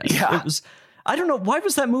internet. Yeah. It was. I don't know. Why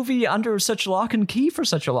was that movie under such lock and key for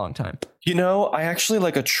such a long time? You know, I actually,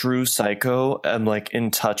 like a true psycho, am like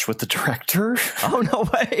in touch with the director. Oh, no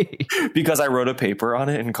way. Because I wrote a paper on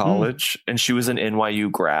it in college and she was an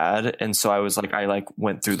NYU grad. And so I was like, I like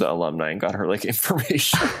went through the alumni and got her like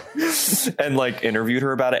information and like interviewed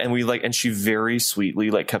her about it. And we like, and she very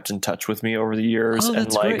sweetly like kept in touch with me over the years. Oh,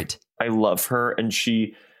 that's and like, great. I love her. And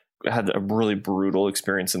she had a really brutal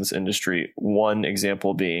experience in this industry. One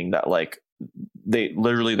example being that like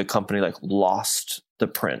the company like lost the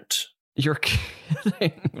print. You're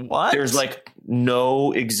kidding. What? There's like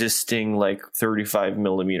no existing like 35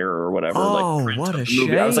 millimeter or whatever. Oh, like, what a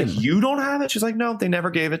shame. I was like, you don't have it? She's like, no, they never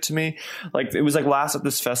gave it to me. Like, it was like last at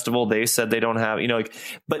this festival, they said they don't have, like,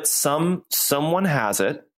 but someone has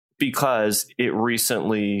it because it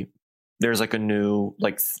recently, there's like a new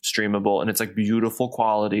like streamable and it's like beautiful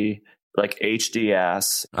quality, like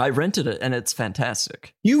HDS. I rented it and it's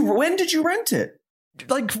fantastic. When did you rent it?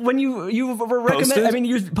 Like when you were recommending, I mean,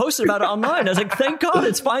 you posted about it online. I was like, thank God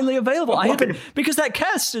it's finally available. I haven't, because that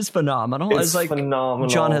cast is phenomenal. It's like, phenomenal.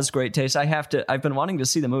 John has great taste. I've been wanting to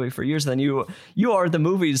see the movie for years. Then you are the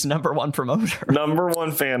movie's number one promoter, number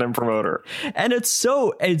one fan and promoter. And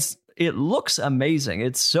it looks amazing.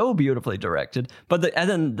 It's so beautifully directed, and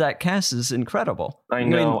then that cast is incredible. I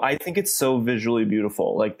know. I think it's so visually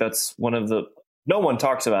beautiful. Like that's one of the, no one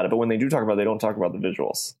talks about it, but when they do talk about it, they don't talk about the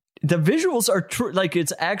visuals. The visuals are true. Like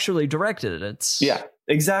it's actually directed. Yeah,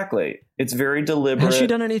 exactly. It's very deliberate. Has she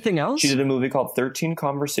done anything else? She did a movie called 13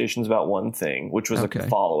 Conversations About One Thing, which was like a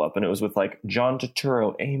follow-up. And it was with like John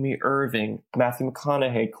Turturro, Amy Irving, Matthew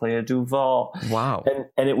McConaughey, Clea Duvall. Wow.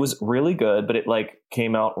 And it was really good, but it like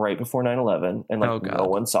came out right before 9/11 and like no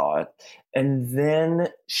one saw it. And then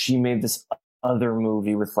she made this other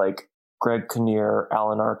movie with like Greg Kinnear,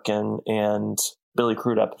 Alan Arkin, and Billy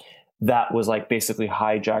Crudup. That was like basically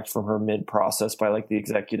hijacked from her mid-process by like the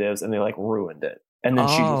executives, and they like ruined it. And then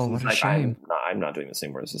she was like, I'm not doing this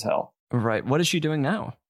anymore. This is hell. Right. What is she doing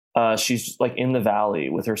now? She's like in the valley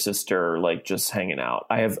with her sister, like just hanging out.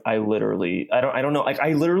 I don't know. Like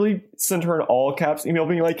I literally sent her an all caps email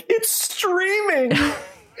being like, it's streaming.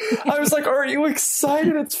 I was like, are you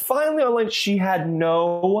excited? It's finally online. She had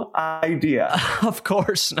no idea. Of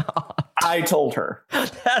course not. I told her.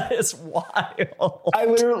 That is wild.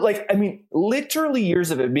 Literally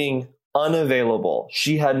years of it being unavailable.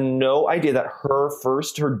 She had no idea that her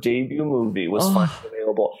debut movie was finally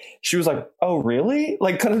available. She was like, oh, really?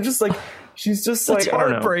 Like, kind of just like, she's just that's like,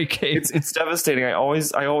 heartbreaking. I don't know. It's devastating. I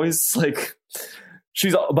always like,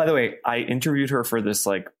 by the way, I interviewed her for this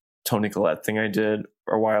like Toni Collette thing I did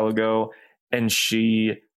a while ago, and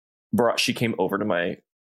she came over to my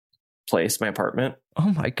place, my apartment. Oh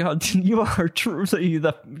my God, you are truly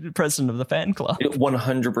the president of the fan club.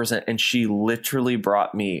 100%. And she literally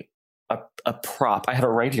brought me a prop. I have it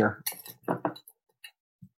right here.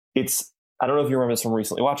 I don't know if you remember this from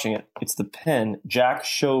recently watching it. It's the pen, Jack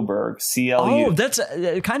Schoberg, CLU. Oh, that's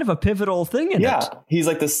kind of a pivotal thing in it. Yeah, he's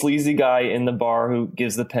like the sleazy guy in the bar who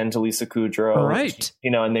gives the pen to Lisa Kudrow. Right.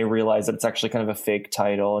 And they realize that it's actually kind of a fake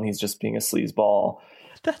title and he's just being a sleazeball.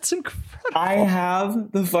 That's incredible. I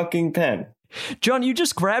have the fucking pen. John, you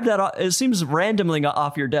just grabbed that. It seems randomly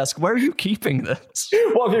off your desk. Where are you keeping this?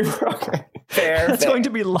 Well, okay. Fair. It's going to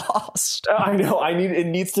be lost. I know. It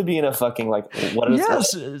needs to be in a fucking like what is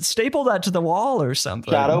that? Staple that to the wall or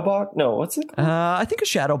something. Shadow box? No, what's it called? I think a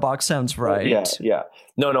shadow box sounds right. Yeah.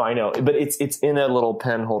 No, I know, but it's in a little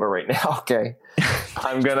pen holder right now. Okay,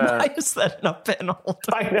 I'm gonna. Why is that in a pen holder?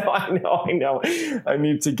 I know. I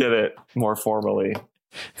need to get it more formally.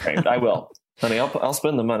 Right, I will, honey. I'll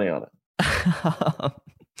spend the money on it.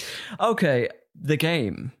 Okay, the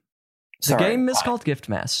game. The game is called Gift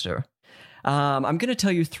Master. I'm going to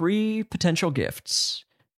tell you 3 potential gifts,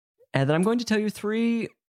 and then I'm going to tell you 3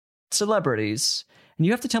 celebrities, and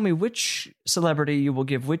you have to tell me which celebrity you will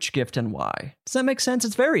give which gift and why. Does that make sense?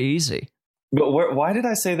 It's very easy. But why did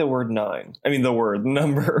I say the word 9? I mean, the word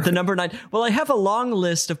number. The number 9. Well, I have a long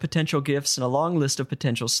list of potential gifts and a long list of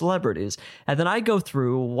potential celebrities. And then I go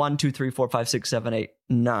through 1, 2, 3, 4, 5, 6, 7, 8,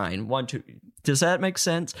 9. 1, 2. Does that make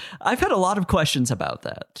sense? I've had a lot of questions about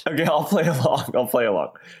that. Okay, I'll play along.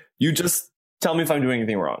 You just tell me if I'm doing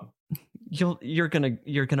anything wrong. You're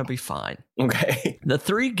gonna be fine. Okay. The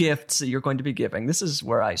 3 gifts that you're going to be giving. This is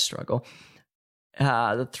where I struggle.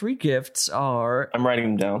 The 3 gifts are... I'm writing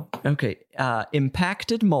them down. Okay.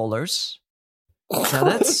 Impacted molars. Now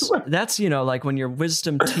that's like when your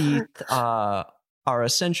wisdom teeth are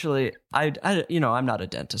essentially... I'm not a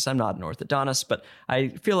dentist. I'm not an orthodontist, but I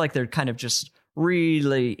feel like they're kind of just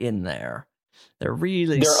really in there. They're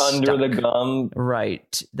really They're stuck. under the gum.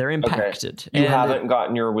 Right. They're impacted. Okay. You haven't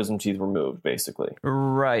gotten your wisdom teeth removed, basically.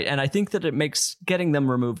 Right. And I think that it makes getting them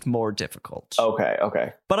removed more difficult.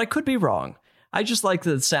 Okay. But I could be wrong. I just like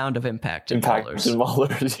the sound of impacted molars. Impacted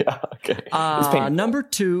molars, yeah. Okay. Number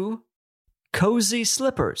 2, cozy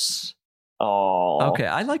slippers. Oh. Okay,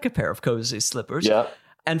 I like a pair of cozy slippers. Yeah.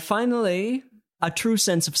 And finally, a true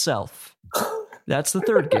sense of self. That's the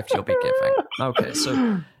third gift you'll be giving. Okay,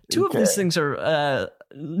 so 2 of these things are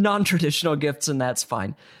non-traditional gifts, and that's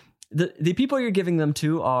fine. The people you're giving them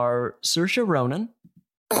to are Saoirse Ronan,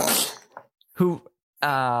 who,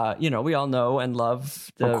 we all know and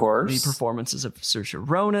love the performances of Saoirse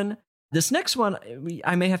Ronan. This next one,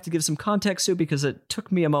 I may have to give some context to because it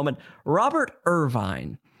took me a moment. Robert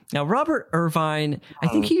Irvine. Now, Robert Irvine, I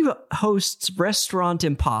think he hosts Restaurant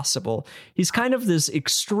Impossible. He's kind of this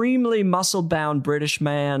extremely muscle-bound British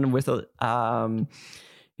man with a...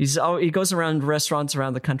 he goes around restaurants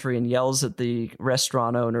around the country and yells at the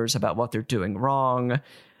restaurant owners about what they're doing wrong.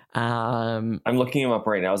 I'm looking him up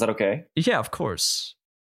right now. Is that okay? Yeah, of course.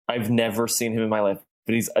 I've never seen him in my life,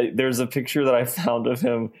 but there's a picture that I found of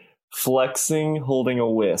him flexing, holding a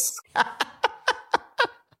whisk.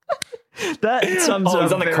 That sums up.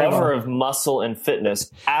 He's on the cover of Muscle and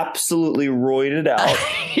Fitness, absolutely roided out.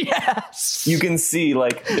 Yes, you can see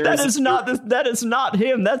that is not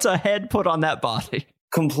him. That's a head put on that body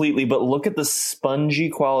completely. But look at the spongy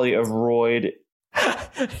quality of roid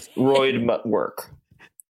work.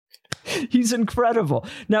 He's incredible.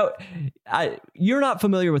 Now, you're not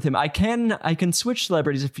familiar with him. I can switch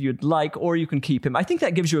celebrities if you'd like, or you can keep him. I think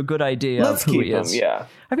that gives you a good idea of who he is. Yeah.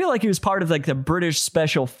 I feel like he was part of the British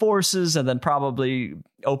Special Forces and then probably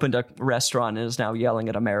opened a restaurant and is now yelling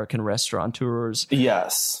at American restaurateurs.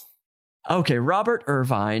 Yes. Okay, Robert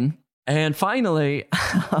Irvine. And finally,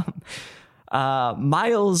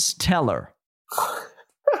 Miles Teller.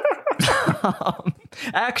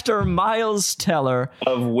 Actor Miles Teller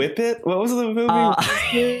of Whip It. What was the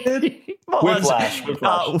movie? Whiplash.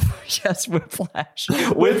 Yes, Whiplash.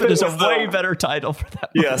 Whip It is a way better title for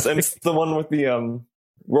that movie. Yes, and it's the one with the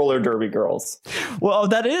roller derby girls. Well,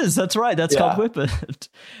 that's right. That's called Whip It.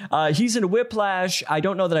 He's in Whiplash. I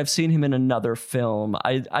don't know that I've seen him in another film.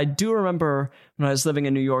 I do remember when I was living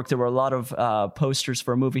in New York, there were a lot of posters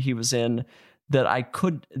for a movie he was in that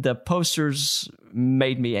the posters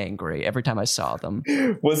made me angry every time I saw them.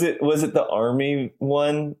 Was it the army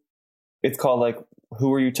one? It's called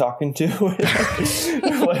Who Are You Talking To?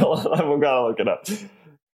 Well, I've got to look it up.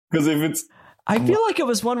 Because if it's... I feel like it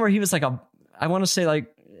was one where he was I want to say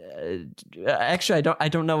actually, I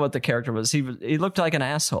don't know what the character was. He looked like an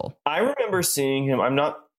asshole. I remember seeing him. I'm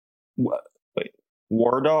not... Wait,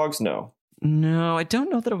 War Dogs? No, I don't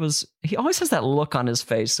know that it was... He always has that look on his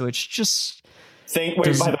face, so it's just... By the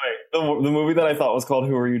way, the movie that I thought was called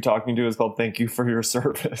Who Are You Talking To is called Thank You for Your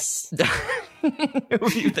Service. Who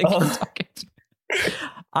do you think you're talking to?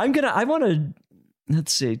 I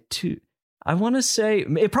want to say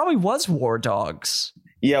it probably was War Dogs.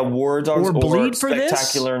 Yeah, War Dogs or Bleed for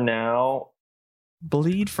Spectacular This? Now.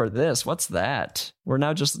 Bleed for This. What's that? We're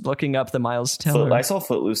now just looking up the Miles Teller. I saw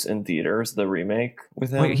Footloose in theaters, the remake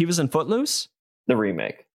with him. Wait, he was in Footloose? The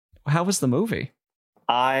remake. How was the movie?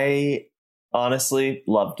 I honestly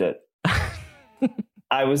loved it.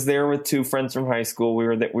 I was there with 2 friends from high school. We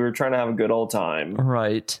were trying to have a good old time.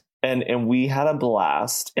 Right. And we had a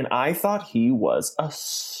blast. And I thought he was a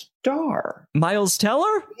star. Miles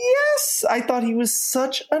Teller? Yes. I thought he was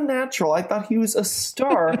such a natural. I thought he was a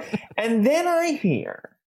star. And then I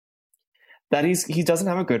hear that he doesn't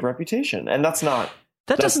have a good reputation. And that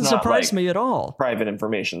doesn't surprise me at all. Private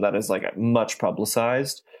information. That is much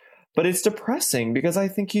publicized. But it's depressing because I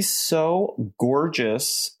think he's so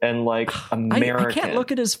gorgeous and American. I can't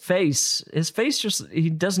look at his face. His face he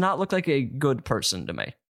does not look like a good person to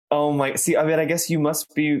me. Oh my! See, I mean, I guess you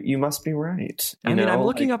must be right. I'm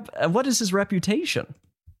looking up. What is his reputation?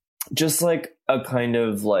 Just a kind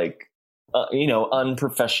of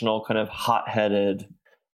unprofessional, kind of hot-headed.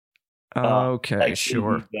 Okay,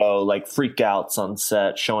 sure. Freak outs on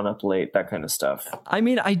set, showing up late, that kind of stuff. I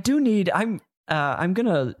mean, I do need. I'm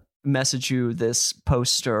gonna message you this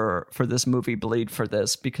poster for this movie Bleed for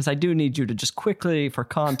This because I do need you to just quickly, for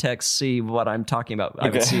context, see what I'm talking about.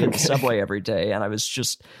 I would see it in the subway every day, and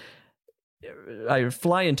I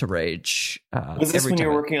fly into rage. Was this when you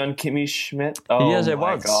were working on Kimmy Schmidt? Oh, yes, it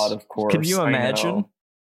my was. God, of course. Can you imagine?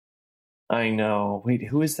 I know. Wait,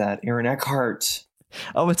 who is that? Aaron Eckhart.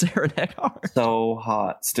 Oh, it's Aaron Eckhart. So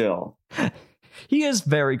hot still. He is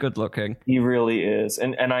very good looking. He really is.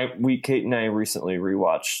 And Kate and I recently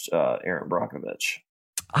rewatched Aaron Brockovich.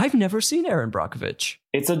 I've never seen Erin Brockovich.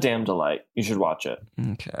 It's a damn delight. You should watch it.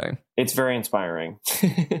 Okay. It's very inspiring.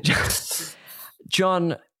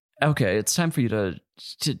 John, okay, it's time for you to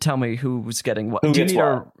tell me who was getting what. Who Do you gets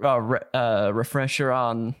need a refresher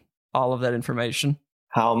on all of that information?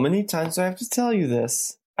 How many times do I have to tell you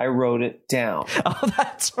this? I wrote it down. Oh,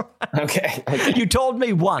 that's right. Okay. You told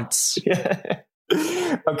me once. Yeah.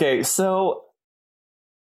 Okay, so,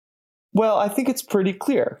 well, I think it's pretty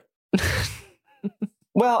clear.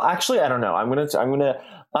 Well, actually, I don't know. I'm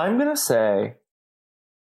gonna say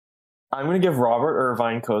I'm gonna give Robert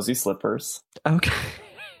Irvine Cozy Slippers. Okay.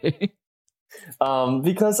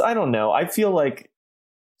 Because I don't know. I feel like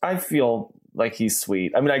he's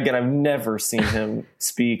sweet. I mean, again, I've never seen him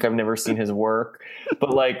speak. I've never seen his work,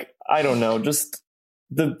 but like, I don't know, just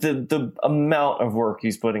the amount of work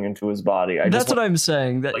he's putting into his body. That's what I'm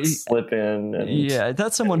saying. That slip in. And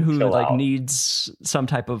that's someone who like out. Needs some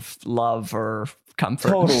type of love or comfort.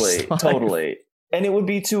 Totally. And it would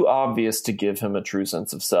be too obvious to give him a true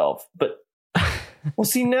sense of self. But well,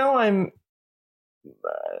 see, now I'm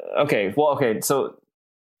okay. Well, okay. So.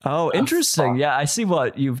 Oh, interesting. Yeah, I see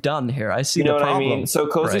what you've done here. I see you know the problem. What I mean? So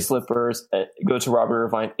Cozy Slippers go to Robert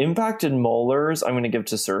Irvine. Impacted Molars, I'm going to give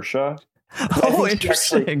to Saoirse. Oh,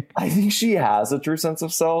 interesting. I think she has a true sense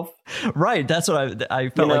of self. Right. That's what I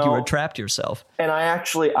felt like you were trapped yourself. And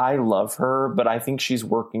I love her, but I think she's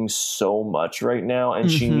working so much right now and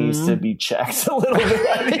she needs to be checked a little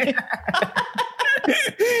bit.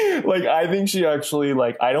 Like, I think she actually,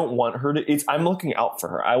 like, I don't want her to, I'm looking out for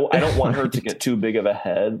her. I don't want her to get too big of a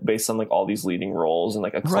head based on like all these leading roles and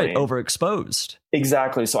like acclaim. Right, overexposed.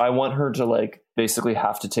 Exactly. So I want her to like basically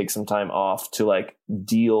have to take some time off to like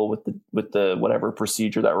deal with the whatever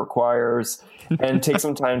procedure that requires and take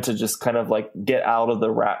some time to just kind of like get out of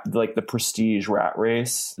the prestige rat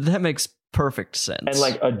race. That makes perfect sense. And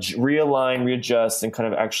like realign, readjust, and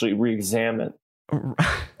kind of actually re-examine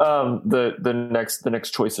the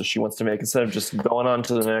next choices she wants to make instead of just going on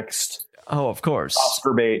to the next. Oh, of course.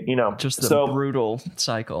 Oscar bait, just the brutal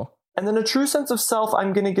cycle. And then a true sense of self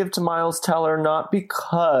I'm going to give to Miles Teller, not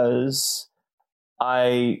because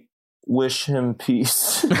I wish him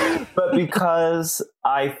peace, but because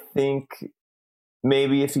I think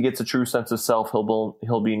maybe if he gets a true sense of self,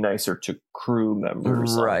 he'll be nicer to crew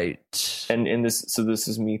members. Right. And this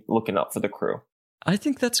is me looking out for the crew. I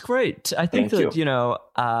think that's great. I think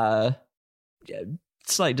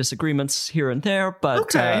slight disagreements here and there, but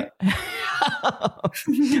okay.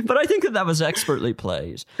 But I think that was expertly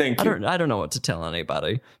played. Thank you. I don't know what to tell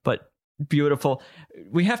anybody, but beautiful.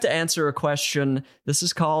 We have to answer a question. This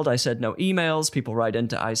is called I Said No Emails. People write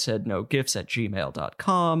into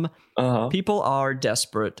iSaidNoGifts@gmail.com. People are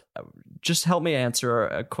desperate. Just help me answer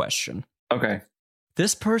a question. Okay.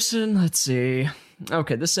 This person, let's see.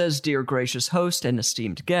 Okay, this says, Dear gracious host and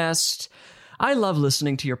esteemed guest, I love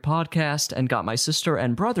listening to your podcast and got my sister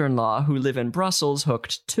and brother-in-law who live in Brussels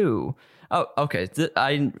hooked too. Oh, okay,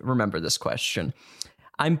 I remember this question.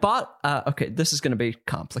 Okay, this is going to be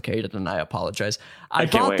complicated and I apologize. I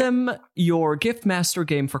bought them your Gift Master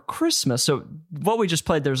game for Christmas. So what we just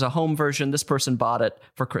played, there's a home version. This person bought it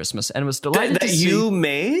for Christmas and was delighted that to see. You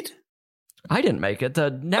made? I didn't make it. The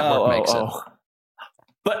network makes it.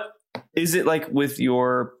 But is it like with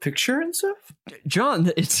your picture and stuff?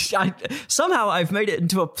 John, somehow I've made it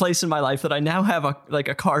into a place in my life that I now have a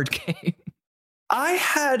card game. I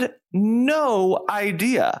had no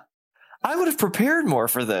idea. I would have prepared more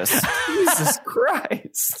for this. Jesus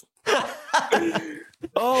Christ.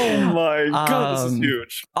 Oh my God, this is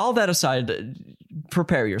huge. All that aside,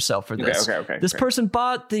 prepare yourself for this. Okay. This person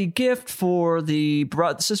bought the gift for the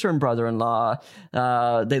sister and brother-in-law.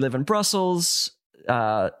 They live in Brussels.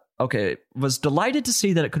 Was delighted to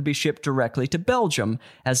see that it could be shipped directly to Belgium,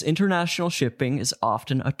 as international shipping is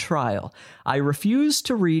often a trial. I refused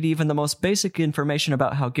to read even the most basic information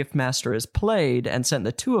about how Giftmaster is played and sent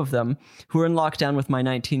the two of them, who are in lockdown with my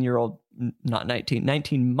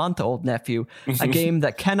 19-month-old nephew, a game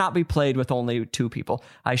that cannot be played with only two people.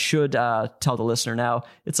 I should tell the listener now,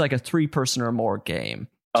 it's like a 3-person or more game.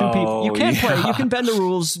 Two people. You can't play. You can bend the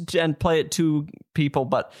rules and play it 2 people,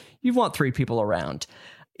 but you want 3 people around.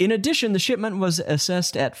 In addition, the shipment was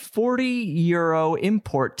assessed at €40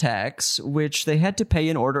 import tax, which they had to pay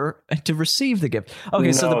in order to receive the gift.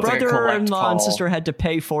 Okay, so the brother-in-law and sister had to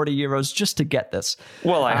pay €40 just to get this.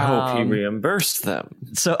 Well, I hope he reimbursed them.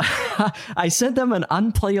 So I sent them an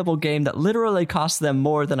unplayable game that literally cost them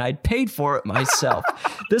more than I'd paid for it myself.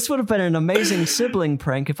 This would have been an amazing sibling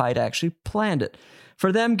prank if I'd actually planned it.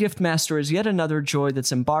 For them, Giftmaster is yet another joy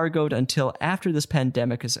that's embargoed until after this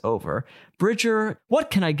pandemic is over. Bridger, what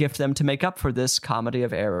can I gift them to make up for this comedy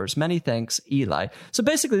of errors? Many thanks, Eli. So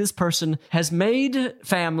basically, this person has made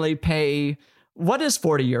family pay, what is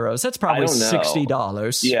 40 euros? That's probably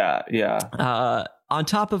 $60. Yeah. On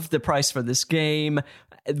top of the price for this game,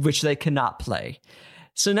 which they cannot play.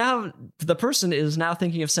 So now the person is now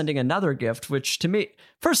thinking of sending another gift, which to me,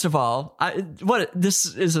 first of all,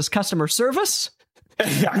 this is this customer service?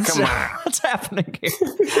 Yeah, come on. What's happening here?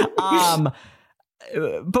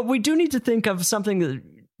 But we do need to think of something that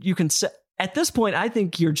you can say. At this point, I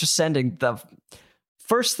think you're just sending the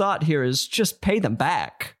first thought here is just pay them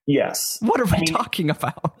back. Yes. What are we talking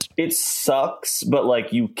about? It sucks, but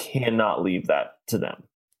like you cannot leave that to them.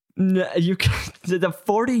 No, you can, the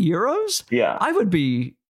 40 euros? Yeah. I would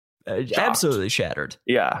be absolutely shattered.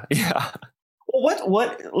 Yeah. Well,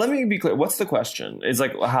 what? Let me be clear. What's the question? Is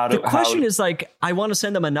like the question is like, I want to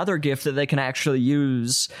send them another gift that they can actually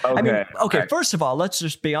use. Okay. I mean, okay. First of all, let's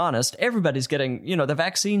just be honest. Everybody's getting, the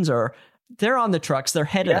vaccines they're on the trucks. They're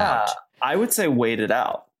headed out. I would say wait it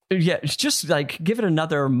out. Yeah, just like give it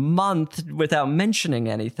another month without mentioning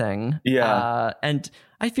anything. Yeah. And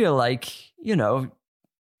I feel like,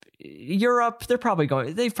 Europe, they've probably got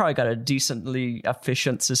a decently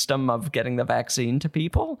efficient system of getting the vaccine to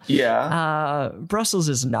people. Yeah. Brussels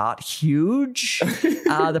is not huge.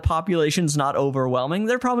 The population's not overwhelming.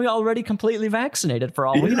 They're probably already completely vaccinated for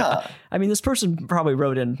all we know. I mean, this person probably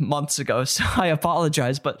wrote in months ago, so I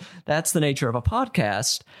apologize, but that's the nature of a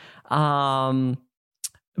podcast.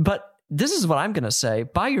 But this is what I'm going to say.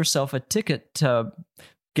 Buy yourself a ticket to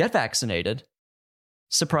get vaccinated.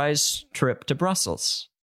 Surprise trip to Brussels.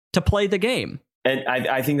 To play the game. And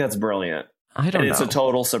I think that's brilliant. It's a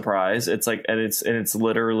total surprise. It's like, and it's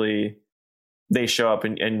literally, they show up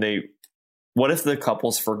and they, what if the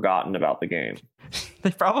couple's forgotten about the game?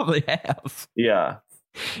 They probably have. Yeah.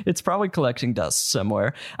 It's probably collecting dust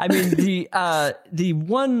somewhere. I mean, the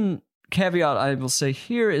one caveat I will say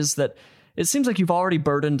here is that it seems like you've already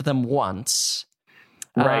burdened them once.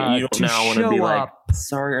 Right. You don't now want to be like,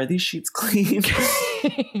 sorry, are these sheets clean?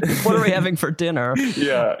 What are we having for dinner?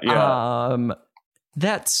 Yeah.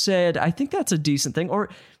 That said, I think that's a decent thing. Or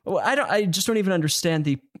I just don't even understand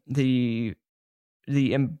the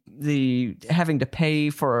having to pay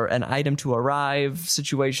for an item to arrive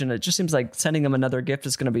situation. It just seems like sending them another gift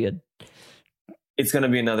is going to be it's going to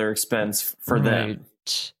be another expense for them.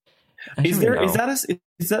 Is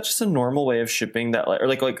that just a normal way of shipping that, or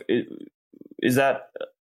like is that,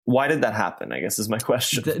 why did that happen? I guess is my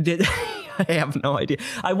question. I have no idea.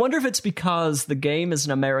 I wonder if it's because the game is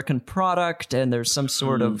an American product and there's some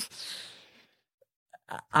sort of,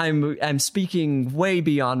 I'm speaking way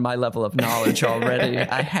beyond my level of knowledge already.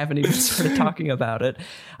 I haven't even started talking about it.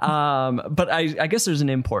 But I guess there's an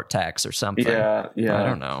import tax or something. Yeah. I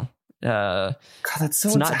don't know. God, that's so,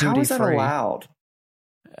 it's not duty how is that free. Allowed?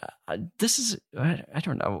 This is, I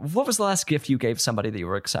don't know. What was the last gift you gave somebody that you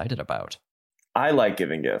were excited about? I like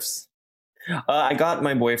giving gifts. I got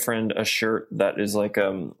my boyfriend a shirt that is like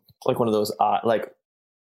one of those like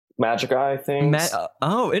magic eye things.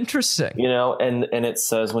 Oh, interesting. And it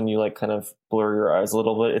says, when you like kind of blur your eyes a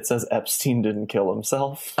little bit, it says Epstein didn't kill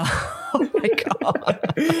himself. Oh my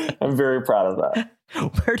God. I'm very proud of that.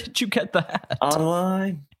 Where did you get that?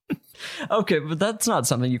 Online. Okay, but that's not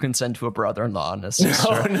something you can send to a brother-in-law and a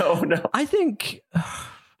sister. No. I think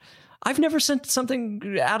I've never sent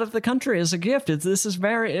something out of the country as a gift. It's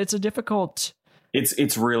a difficult.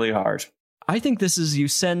 It's really hard. I think this is, you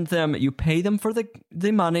pay them for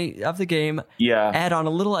the money of the game. Yeah. Add on a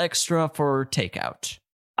little extra for takeout.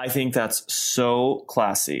 I think that's so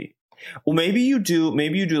classy. Well, maybe you do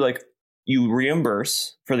like, you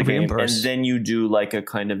reimburse for the game, and then you do like a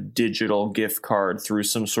kind of digital gift card through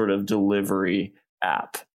some sort of delivery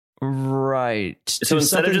app. Right. So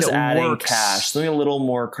instead of just adding cash, something a little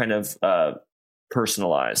more kind of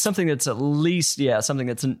personalized. Something that's at least, something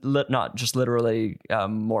that's not just literally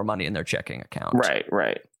more money in their checking account.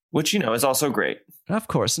 Right. Which, is also great. Of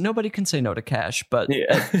course, nobody can say no to cash, but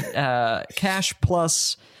cash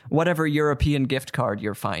plus whatever European gift card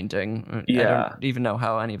you're finding. Yeah. I don't even know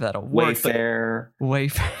how any of that'll work. Wayfair.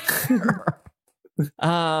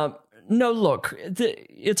 No, look,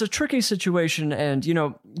 it's a tricky situation. And,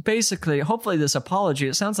 basically, hopefully this apology,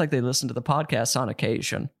 it sounds like they listen to the podcast on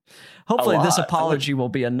occasion. Hopefully this apology will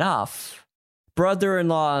be enough.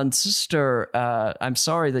 Brother-in-law and sister, I'm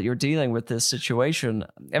sorry that you're dealing with this situation.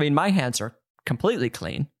 I mean, my hands are completely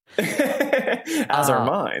clean. As are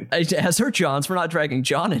mine. As are John's. We're not dragging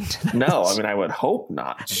John into this. No, I mean, I would hope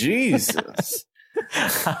not. Jesus.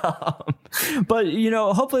 But,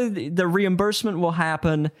 hopefully the reimbursement will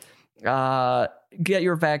happen. Get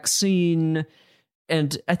your vaccine,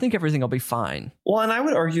 and I think everything will be fine. Well, and I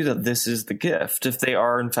would argue that this is the gift. If they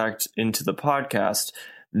are, in fact, into the podcast,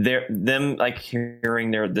 them like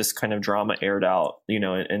hearing this kind of drama aired out,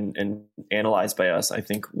 and analyzed by us, I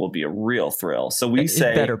think will be a real thrill. So we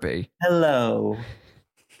say, better be hello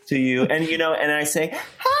to you, and and I say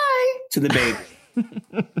hi to the baby.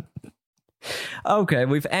 Okay,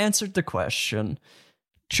 we've answered the question.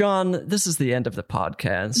 John, this is the end of the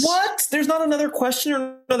podcast. What? There's not another question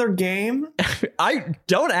or another game? I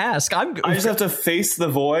don't ask. I just have to face the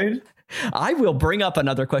void. I will bring up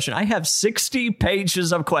another question. I have 60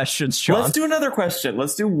 pages of questions, John. Let's do another question.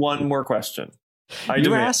 Let's do one more question.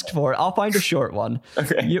 You asked for it. I'll find a short one.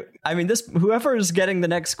 Okay. Whoever is getting the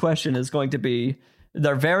next question is going to be,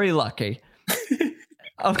 they're very lucky.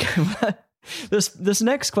 Okay. This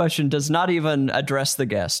next question does not even address the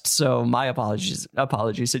guest, so my apologies.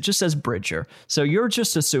 It just says Bridger, so you're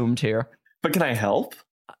just assumed here. But can I help?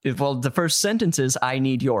 Well, the first sentence is, I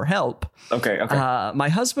need your help. Okay. My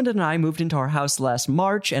husband and I moved into our house last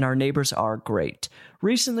March, and our neighbors are great.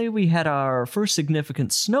 Recently, we had our first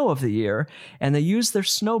significant snow of the year, and they used their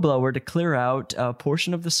snowblower to clear out a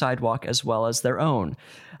portion of the sidewalk as well as their own.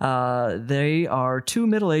 They are 2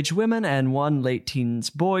 middle-aged women and 1 late-teens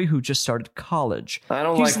boy who just started college. I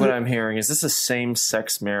don't like what I'm hearing. Is this a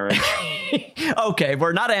same-sex marriage? Okay,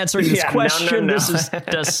 we're not answering this question. No. This is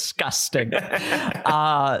disgusting.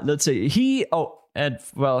 Let's see. Here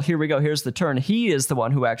we go. Here's the turn. He is the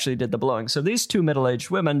one who actually did the blowing. So these 2 middle-aged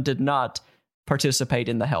women did not participate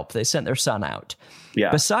in the help. They sent their son out.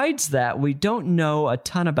 Yeah. Besides that, we don't know a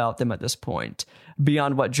ton about them at this point,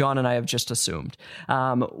 beyond what John and I have just assumed.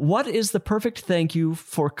 What is the perfect thank you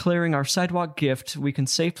for clearing our sidewalk gift we can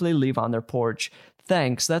safely leave on their porch?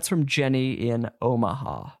 Thanks. That's from Jenny in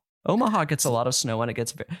Omaha. Omaha gets a lot of snow, and it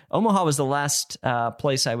gets... Omaha was the last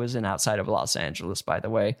place I was in outside of Los Angeles, by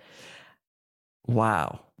the way.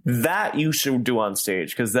 Wow. That you should do on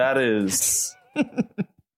stage, because that is...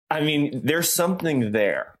 there's something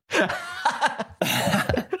there.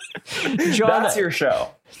 John, that's your show.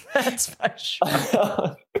 That's my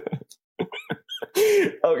show.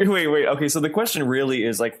 Okay, wait. Okay, so the question really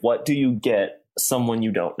is, like, what do you get someone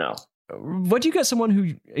you don't know? What do you get someone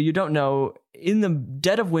who you don't know in the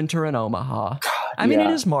dead of winter in Omaha?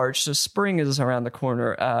 It is March, so spring is around the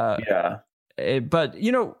corner. But,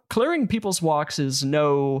 clearing people's walks is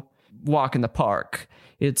no walk in the park.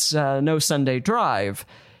 It's no Sunday drive.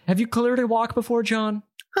 Have you cleared a walk before, John?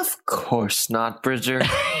 Of course not, Bridger.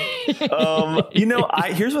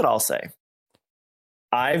 Here's what I'll say.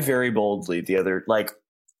 I very boldly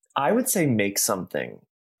I would say make something.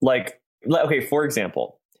 Okay, for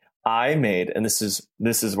example, I made, and this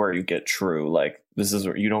is where you get true, this is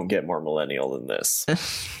where you don't get more millennial than this.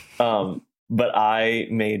 But I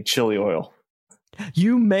made chili oil.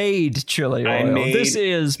 You made chili oil. This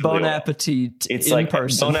is Bon Appetit. It's in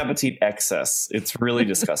person. Bon Appetit excess. It's really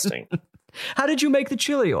disgusting. How did you make the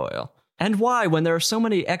chili oil? And why, when there are so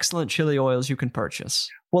many excellent chili oils you can purchase?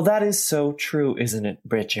 Well, that is so true, isn't it,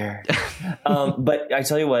 Bridger? But I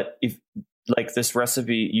tell you what, if this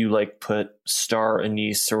recipe, you put star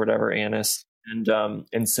anise or whatever, anise,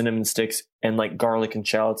 and cinnamon sticks and garlic and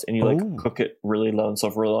shallots, and you cook it really low and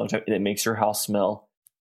slow for a really long time, and it makes your house smell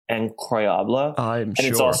incroyable. I'm sure.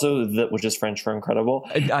 And it's also which is French for incredible.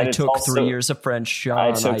 I took 3 years of French, John.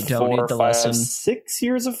 I don't need the lesson. 6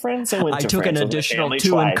 years of French. I took an additional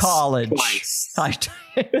 2 in college. Twice.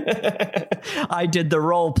 I did the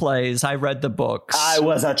role plays. I read the books. I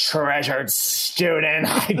was a treasured student.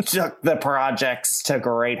 I took the projects to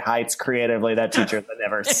great heights creatively that teachers had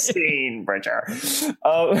never seen, Bridger.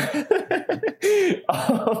 What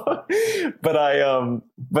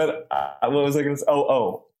was I going to say?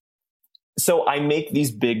 So I make these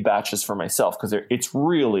big batches for myself because it's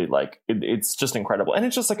really it's just incredible. And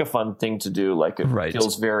it's just a fun thing to do. It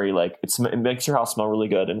feels very it makes your house smell really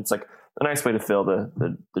good. And it's a nice way to fill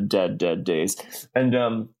the dead days.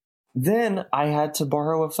 And then I had to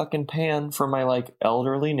borrow a fucking pan from my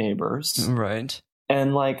elderly neighbors. Right.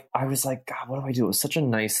 And I was God, what do I do? It was such a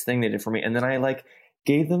nice thing they did for me. And then I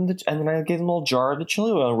gave them a little jar of the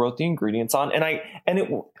chili oil and wrote the ingredients on.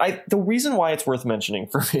 The reason why it's worth mentioning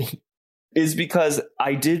for me is because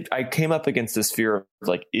I came up against this fear of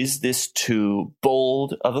is this too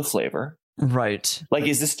bold of a flavor? Right.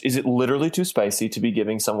 Is it literally too spicy to be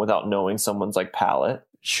giving some without knowing someone's palate?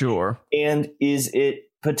 Sure. And is it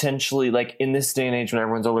potentially in this day and age when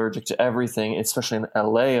everyone's allergic to everything, especially in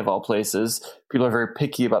LA of all places, people are very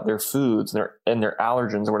picky about their foods and their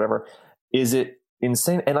allergens or whatever. Is it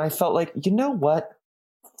insane. And I felt like, you know what?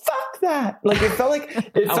 Fuck that. Like it felt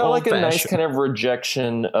like a nice kind of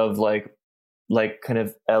rejection of like kind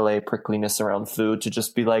of LA prickliness around food, to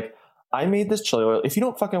just be like, I made this chili oil. If you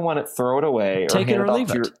don't fucking want it, throw it away, or take it or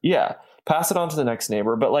leave it. Yeah. Pass it on to the next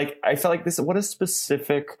neighbor. But like, I felt like what a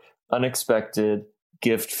specific, unexpected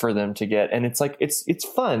gift for them to get. And it's like, it's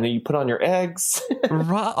fun. You put on your eggs.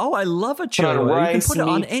 Oh, I love a chili oil. You can put it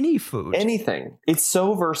on any food. Anything. It's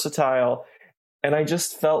so versatile. And I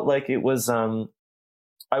just felt like it was, I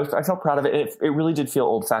felt proud of it. It really did feel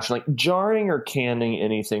old fashioned. Like jarring or canning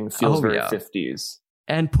anything feels very 50s.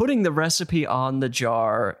 And putting the recipe on the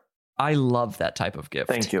jar, I love that type of gift.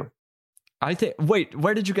 Thank you. Wait,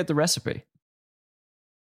 where did you get the recipe?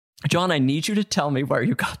 John, I need you to tell me where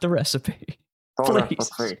you got the recipe. Please.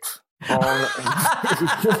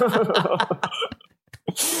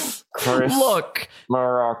 Chris, look.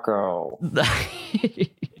 Morocco.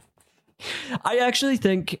 I actually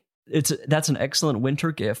think that's an excellent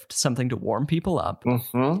winter gift, something to warm people up.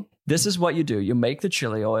 Mm-hmm. This is what you do. You make the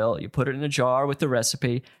chili oil, you put it in a jar with the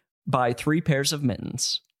recipe, buy 3 pairs of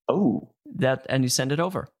mittens. Oh. And you send it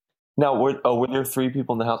over. Now, were there 3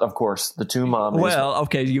 people in the house? Of course, the 2 moms. Well,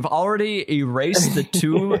 okay, you've already erased the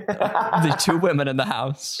two women in the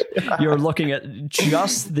house. You're looking at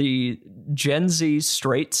just the Gen Z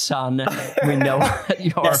straight son. We know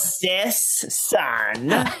your the cis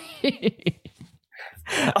son.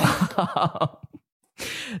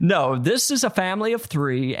 No, this is a family of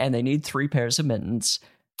 3, and they need 3 pairs of mittens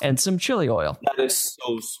and some chili oil. That is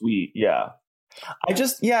so sweet. Yeah.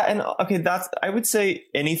 I would say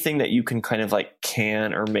anything that you can kind of like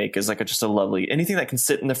can or make is like just a lovely, anything that can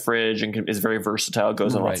sit in the fridge and is very versatile,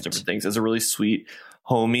 goes on lots of different things, is a really sweet,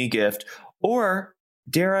 homey gift. Or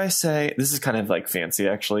dare I say, this is kind of like fancy,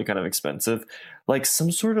 actually, kind of expensive, like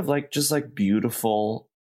some sort of like just like beautiful.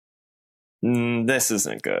 This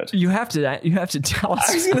isn't good. You have to tell us.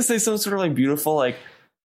 I was gonna say some sort of like beautiful like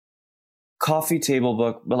coffee table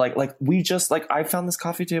book, but I found this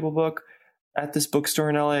coffee table book at this bookstore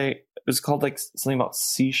in LA. It was called like something about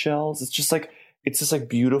seashells. It's just like, it's this like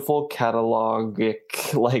beautiful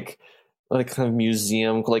catalogic, like kind of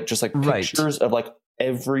museum, like just like pictures of like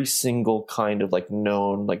every single kind of like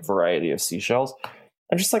known like variety of seashells.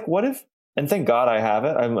 I'm just like, what if, and thank God I have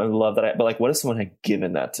it. I love that. But like, what if someone had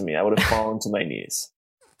given that to me? I would have fallen to my knees.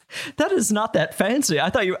 That is not that fancy. I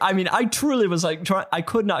truly was like, I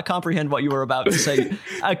could not comprehend what you were about to say.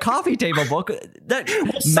 A coffee table book that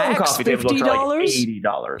max $50? Like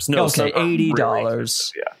 $80. No, okay, $80. Really,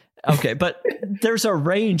 yeah. Okay, but there's a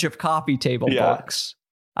range of coffee table books.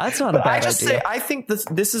 That's not a bad idea. I think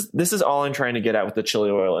this is all I'm trying to get at with the chili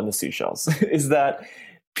oil and the seashells is that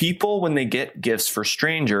people, when they get gifts for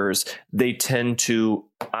strangers, they tend to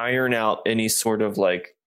iron out any sort of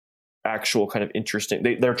like actual kind of interesting.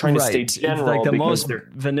 They're trying to stay general, like the most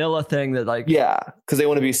vanilla thing that like because they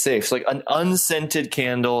want to be safe. So like an unscented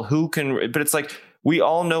candle, but it's like, we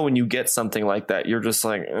all know when you get something like that, you're just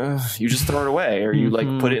like, you just throw it away, or you like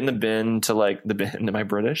put it in the bin to like the bin. Am I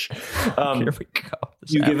British? Here we go.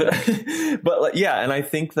 You give it, but like, yeah. And I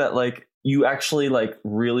think that like you actually like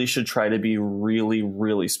really should try to be really,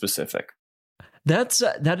 really specific.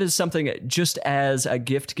 That is something, just as a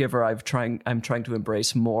gift giver, I'm trying to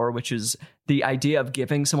embrace more, which is the idea of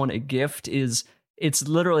giving someone a gift it's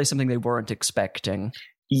literally something they weren't expecting.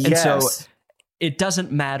 Yes. And so it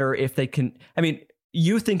doesn't matter if they can,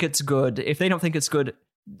 you think it's good. If they don't think it's good,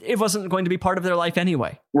 it wasn't going to be part of their life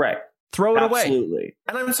anyway. Right. Throw it away. Absolutely.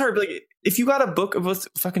 And I'm sorry, but like, if you got a book of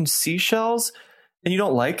fucking seashells and you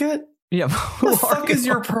don't like it, yeah, what the fuck is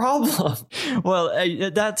your problem? Well,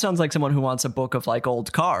 that sounds like someone who wants a book of like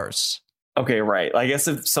old cars. Okay, right. I guess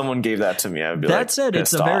if someone gave that to me, I would be that said,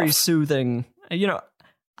 it's a very soothing.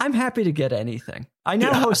 I'm happy to get anything. I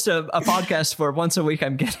now host a podcast where once a week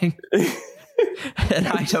I'm getting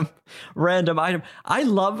an random item. I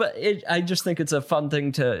love it. I just think it's a fun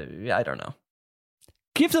thing to, I don't know.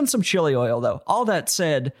 Give them some chili oil, though. All that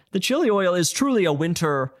said, the chili oil is truly a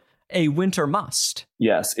winter must.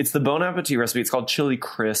 Yes, it's the Bon Appetit recipe. It's called Chili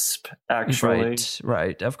Crisp, actually.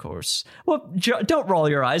 Right, of course. Well, don't roll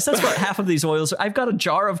your eyes. That's what half of these oils are. I've got a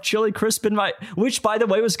jar of Chili Crisp which, by the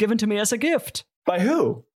way, was given to me as a gift. By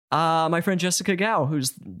who? My friend Jessica Gao,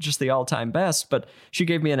 who's just the all-time best, but she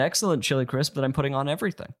gave me an excellent Chili Crisp that I'm putting on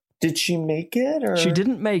everything. Did she make it? Or? She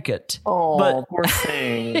didn't make it. Oh, but poor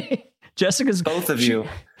thing. Both of you.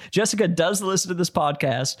 Jessica does listen to this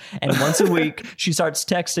podcast, and once a week she starts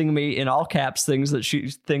texting me in all caps things that she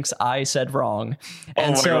thinks I said wrong.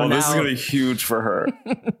 And God, this is going to be huge for her.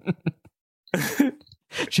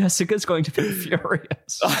 Jessica's going to be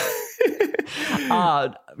furious.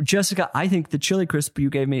 Jessica, I think the chili crisp you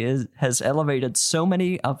gave me has elevated so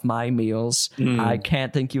many of my meals. I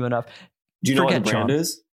can't thank you enough. Do you know what the brand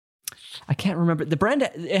is? I can't remember the brand.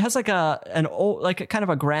 It has like an old, like a kind of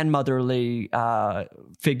a grandmotherly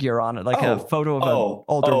figure on it, like a photo of an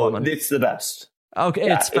older woman. It's the best. Okay,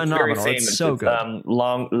 yeah, it's phenomenal. It's so good.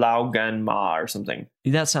 Lao Gan Ma or something.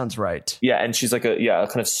 That sounds right. Yeah, and she's like a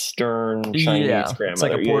kind of stern Chinese grandmother. It's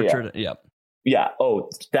like a portrait. Yeah. Yeah. Oh,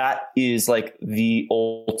 that is like the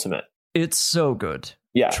ultimate. It's so good.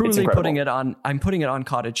 Yeah, truly I'm putting it on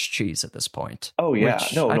cottage cheese at this point. Oh yeah,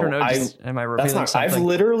 I don't know. Am I revealing something? I've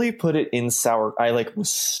literally put it in sour. I was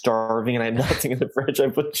starving and I had nothing in the fridge. I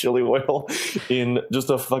put chili oil in just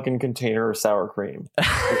a fucking container of sour cream.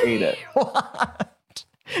 I ate it. What?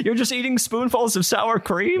 You're just eating spoonfuls of sour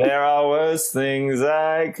cream? There are worse things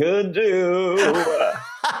I could do.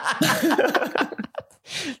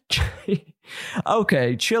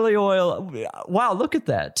 Okay, chili oil. Wow, look at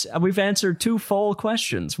that. We've answered 2 full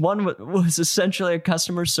questions. One was essentially a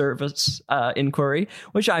customer service inquiry,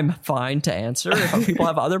 which I'm fine to answer. If people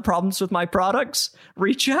have other problems with my products,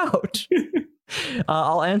 reach out.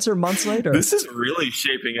 I'll answer months later. This is really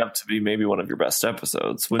shaping up to be maybe one of your best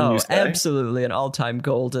episodes. Wouldn't you say? Absolutely. An all-time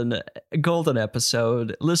golden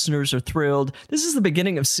episode. Listeners are thrilled. This is the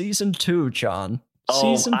beginning of season 2, John.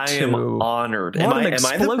 Season 2. I am honored. Am I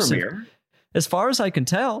the premiere? As far as I can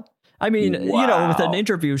tell. I mean, wow. With an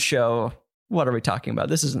interview show, what are we talking about?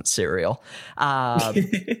 This isn't Serial.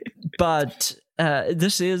 But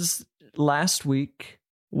this is last week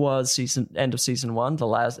was end of season 1, the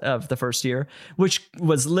last of the first year, which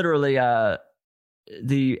was literally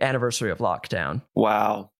the anniversary of lockdown.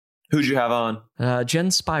 Wow. Who'd you have on?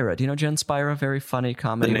 Jen Spira. Do you know Jen Spira? Very funny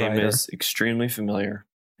comedy writer. The name is extremely familiar.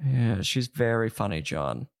 Yeah, she's very funny,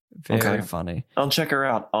 John. Very funny. I'll check her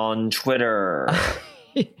out on Twitter.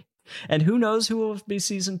 And who knows who will be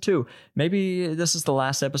season 2? Maybe this is the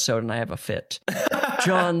last episode and I have a fit.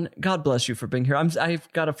 John, God bless you for being here.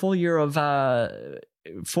 I've got a full year of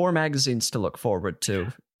 4 magazines to look forward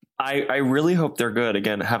to. I really hope they're good.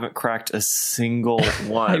 Again, haven't cracked a single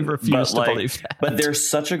one. I refuse to believe that. But they're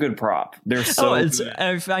such a good prop. They're so good.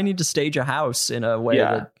 If I need to stage a house in a way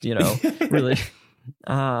that, really...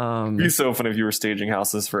 It'd be so fun if you were staging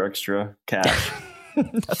houses for extra cash.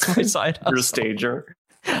 That's my side hustle. You're a stager.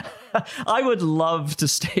 I would love to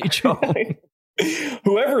stage home.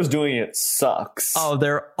 Whoever's doing it sucks. Oh,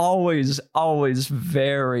 they're always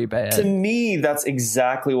very bad. To me, that's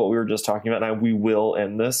exactly what we were just talking about. And we will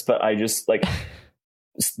end this, but I just like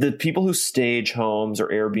the people who stage homes or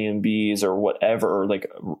Airbnbs or whatever, or like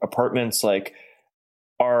apartments, like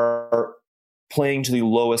are playing to the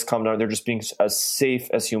lowest common denominator. They're just being as safe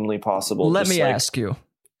as humanly possible. Let me ask you,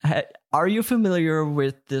 are you familiar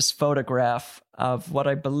with this photograph of what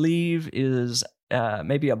I believe is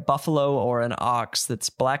maybe a buffalo or an ox that's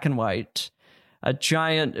black and white? A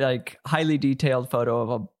giant, like highly detailed photo of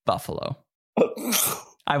a buffalo.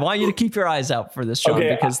 I want you to keep your eyes out for this, John,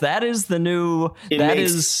 because that is the new, that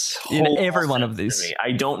is in every one of these.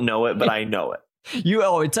 I don't know it, but I know it.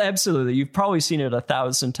 It's absolutely. You've probably seen it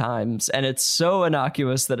 1,000 times, and it's so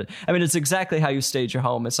innocuous that it's exactly how you stage your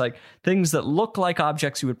home. It's like things that look like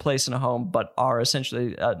objects you would place in a home, but are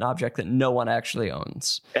essentially an object that no one actually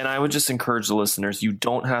owns. And I would just encourage the listeners: you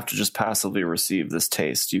don't have to just passively receive this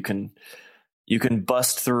taste. You can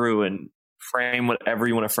bust through and frame whatever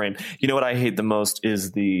you want to frame. You know what I hate the most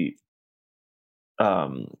is the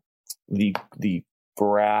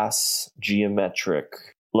brass geometric.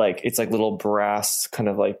 Like it's like little brass kind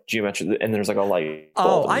of like geometric, and there's like a light.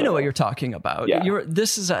 Oh, I know what you're talking about. Yeah.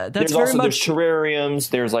 There's terrariums.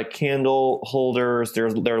 There's like candle holders. There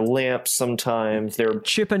are lamps sometimes. They're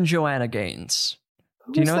Chip and Joanna Gaines.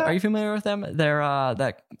 Do you know? That? Are you familiar with them? They're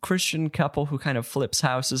that Christian couple who kind of flips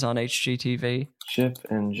houses on HGTV. Chip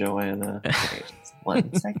and Joanna.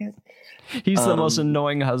 1 second. He's the most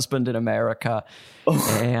annoying husband in America,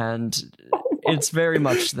 and it's very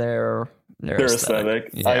much their aesthetic.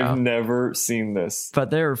 Yeah. I've never seen this. But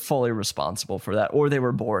they're fully responsible for that, or they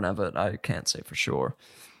were born of it. I can't say for sure.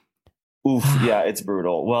 Oof, yeah, it's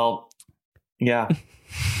brutal. Well, yeah.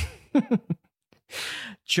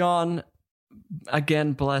 John,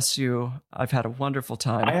 again, bless you. I've had a wonderful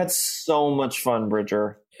time. I had so much fun,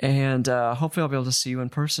 Bridger. And hopefully I'll be able to see you in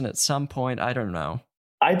person at some point. I don't know.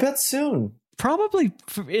 I bet soon. Probably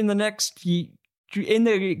in the next... in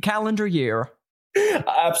the calendar year.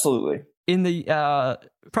 Absolutely. In the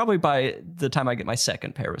probably by the time I get my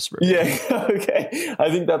second Paris review. Yeah. Okay. I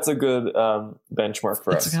think that's a good benchmark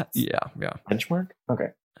for us. Yeah. Benchmark. Okay.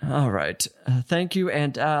 All right. Thank you,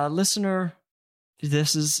 and listener,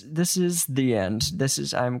 this is the end.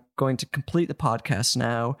 I'm going to complete the podcast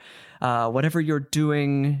now. Whatever you're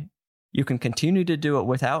doing, you can continue to do it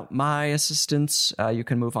without my assistance. You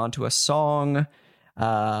can move on to a song.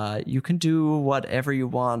 You can do whatever you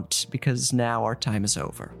want, because now our time is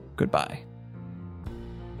over. Goodbye.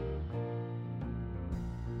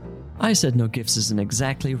 I Said No Gifts is an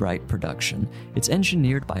Exactly Right production. It's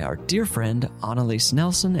engineered by our dear friend Annalise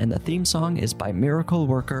Nelson, and the theme song is by miracle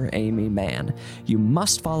worker Amy Mann. You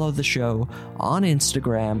must follow the show on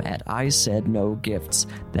Instagram at I Said No Gifts.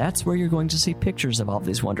 That's where you're going to see pictures of all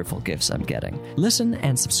these wonderful gifts I'm getting. Listen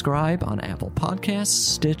and subscribe on Apple Podcasts,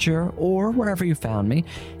 Stitcher, or wherever you found me.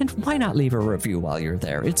 And why not leave a review while you're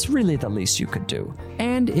there? It's really the least you could do.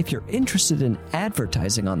 And if you're interested in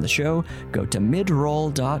advertising on the show, go to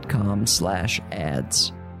midroll.com/ads.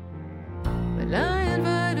 But I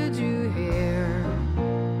invited you here.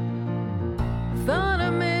 Thought I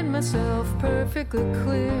made myself perfectly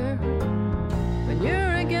clear. When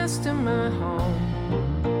you're a guest in my home,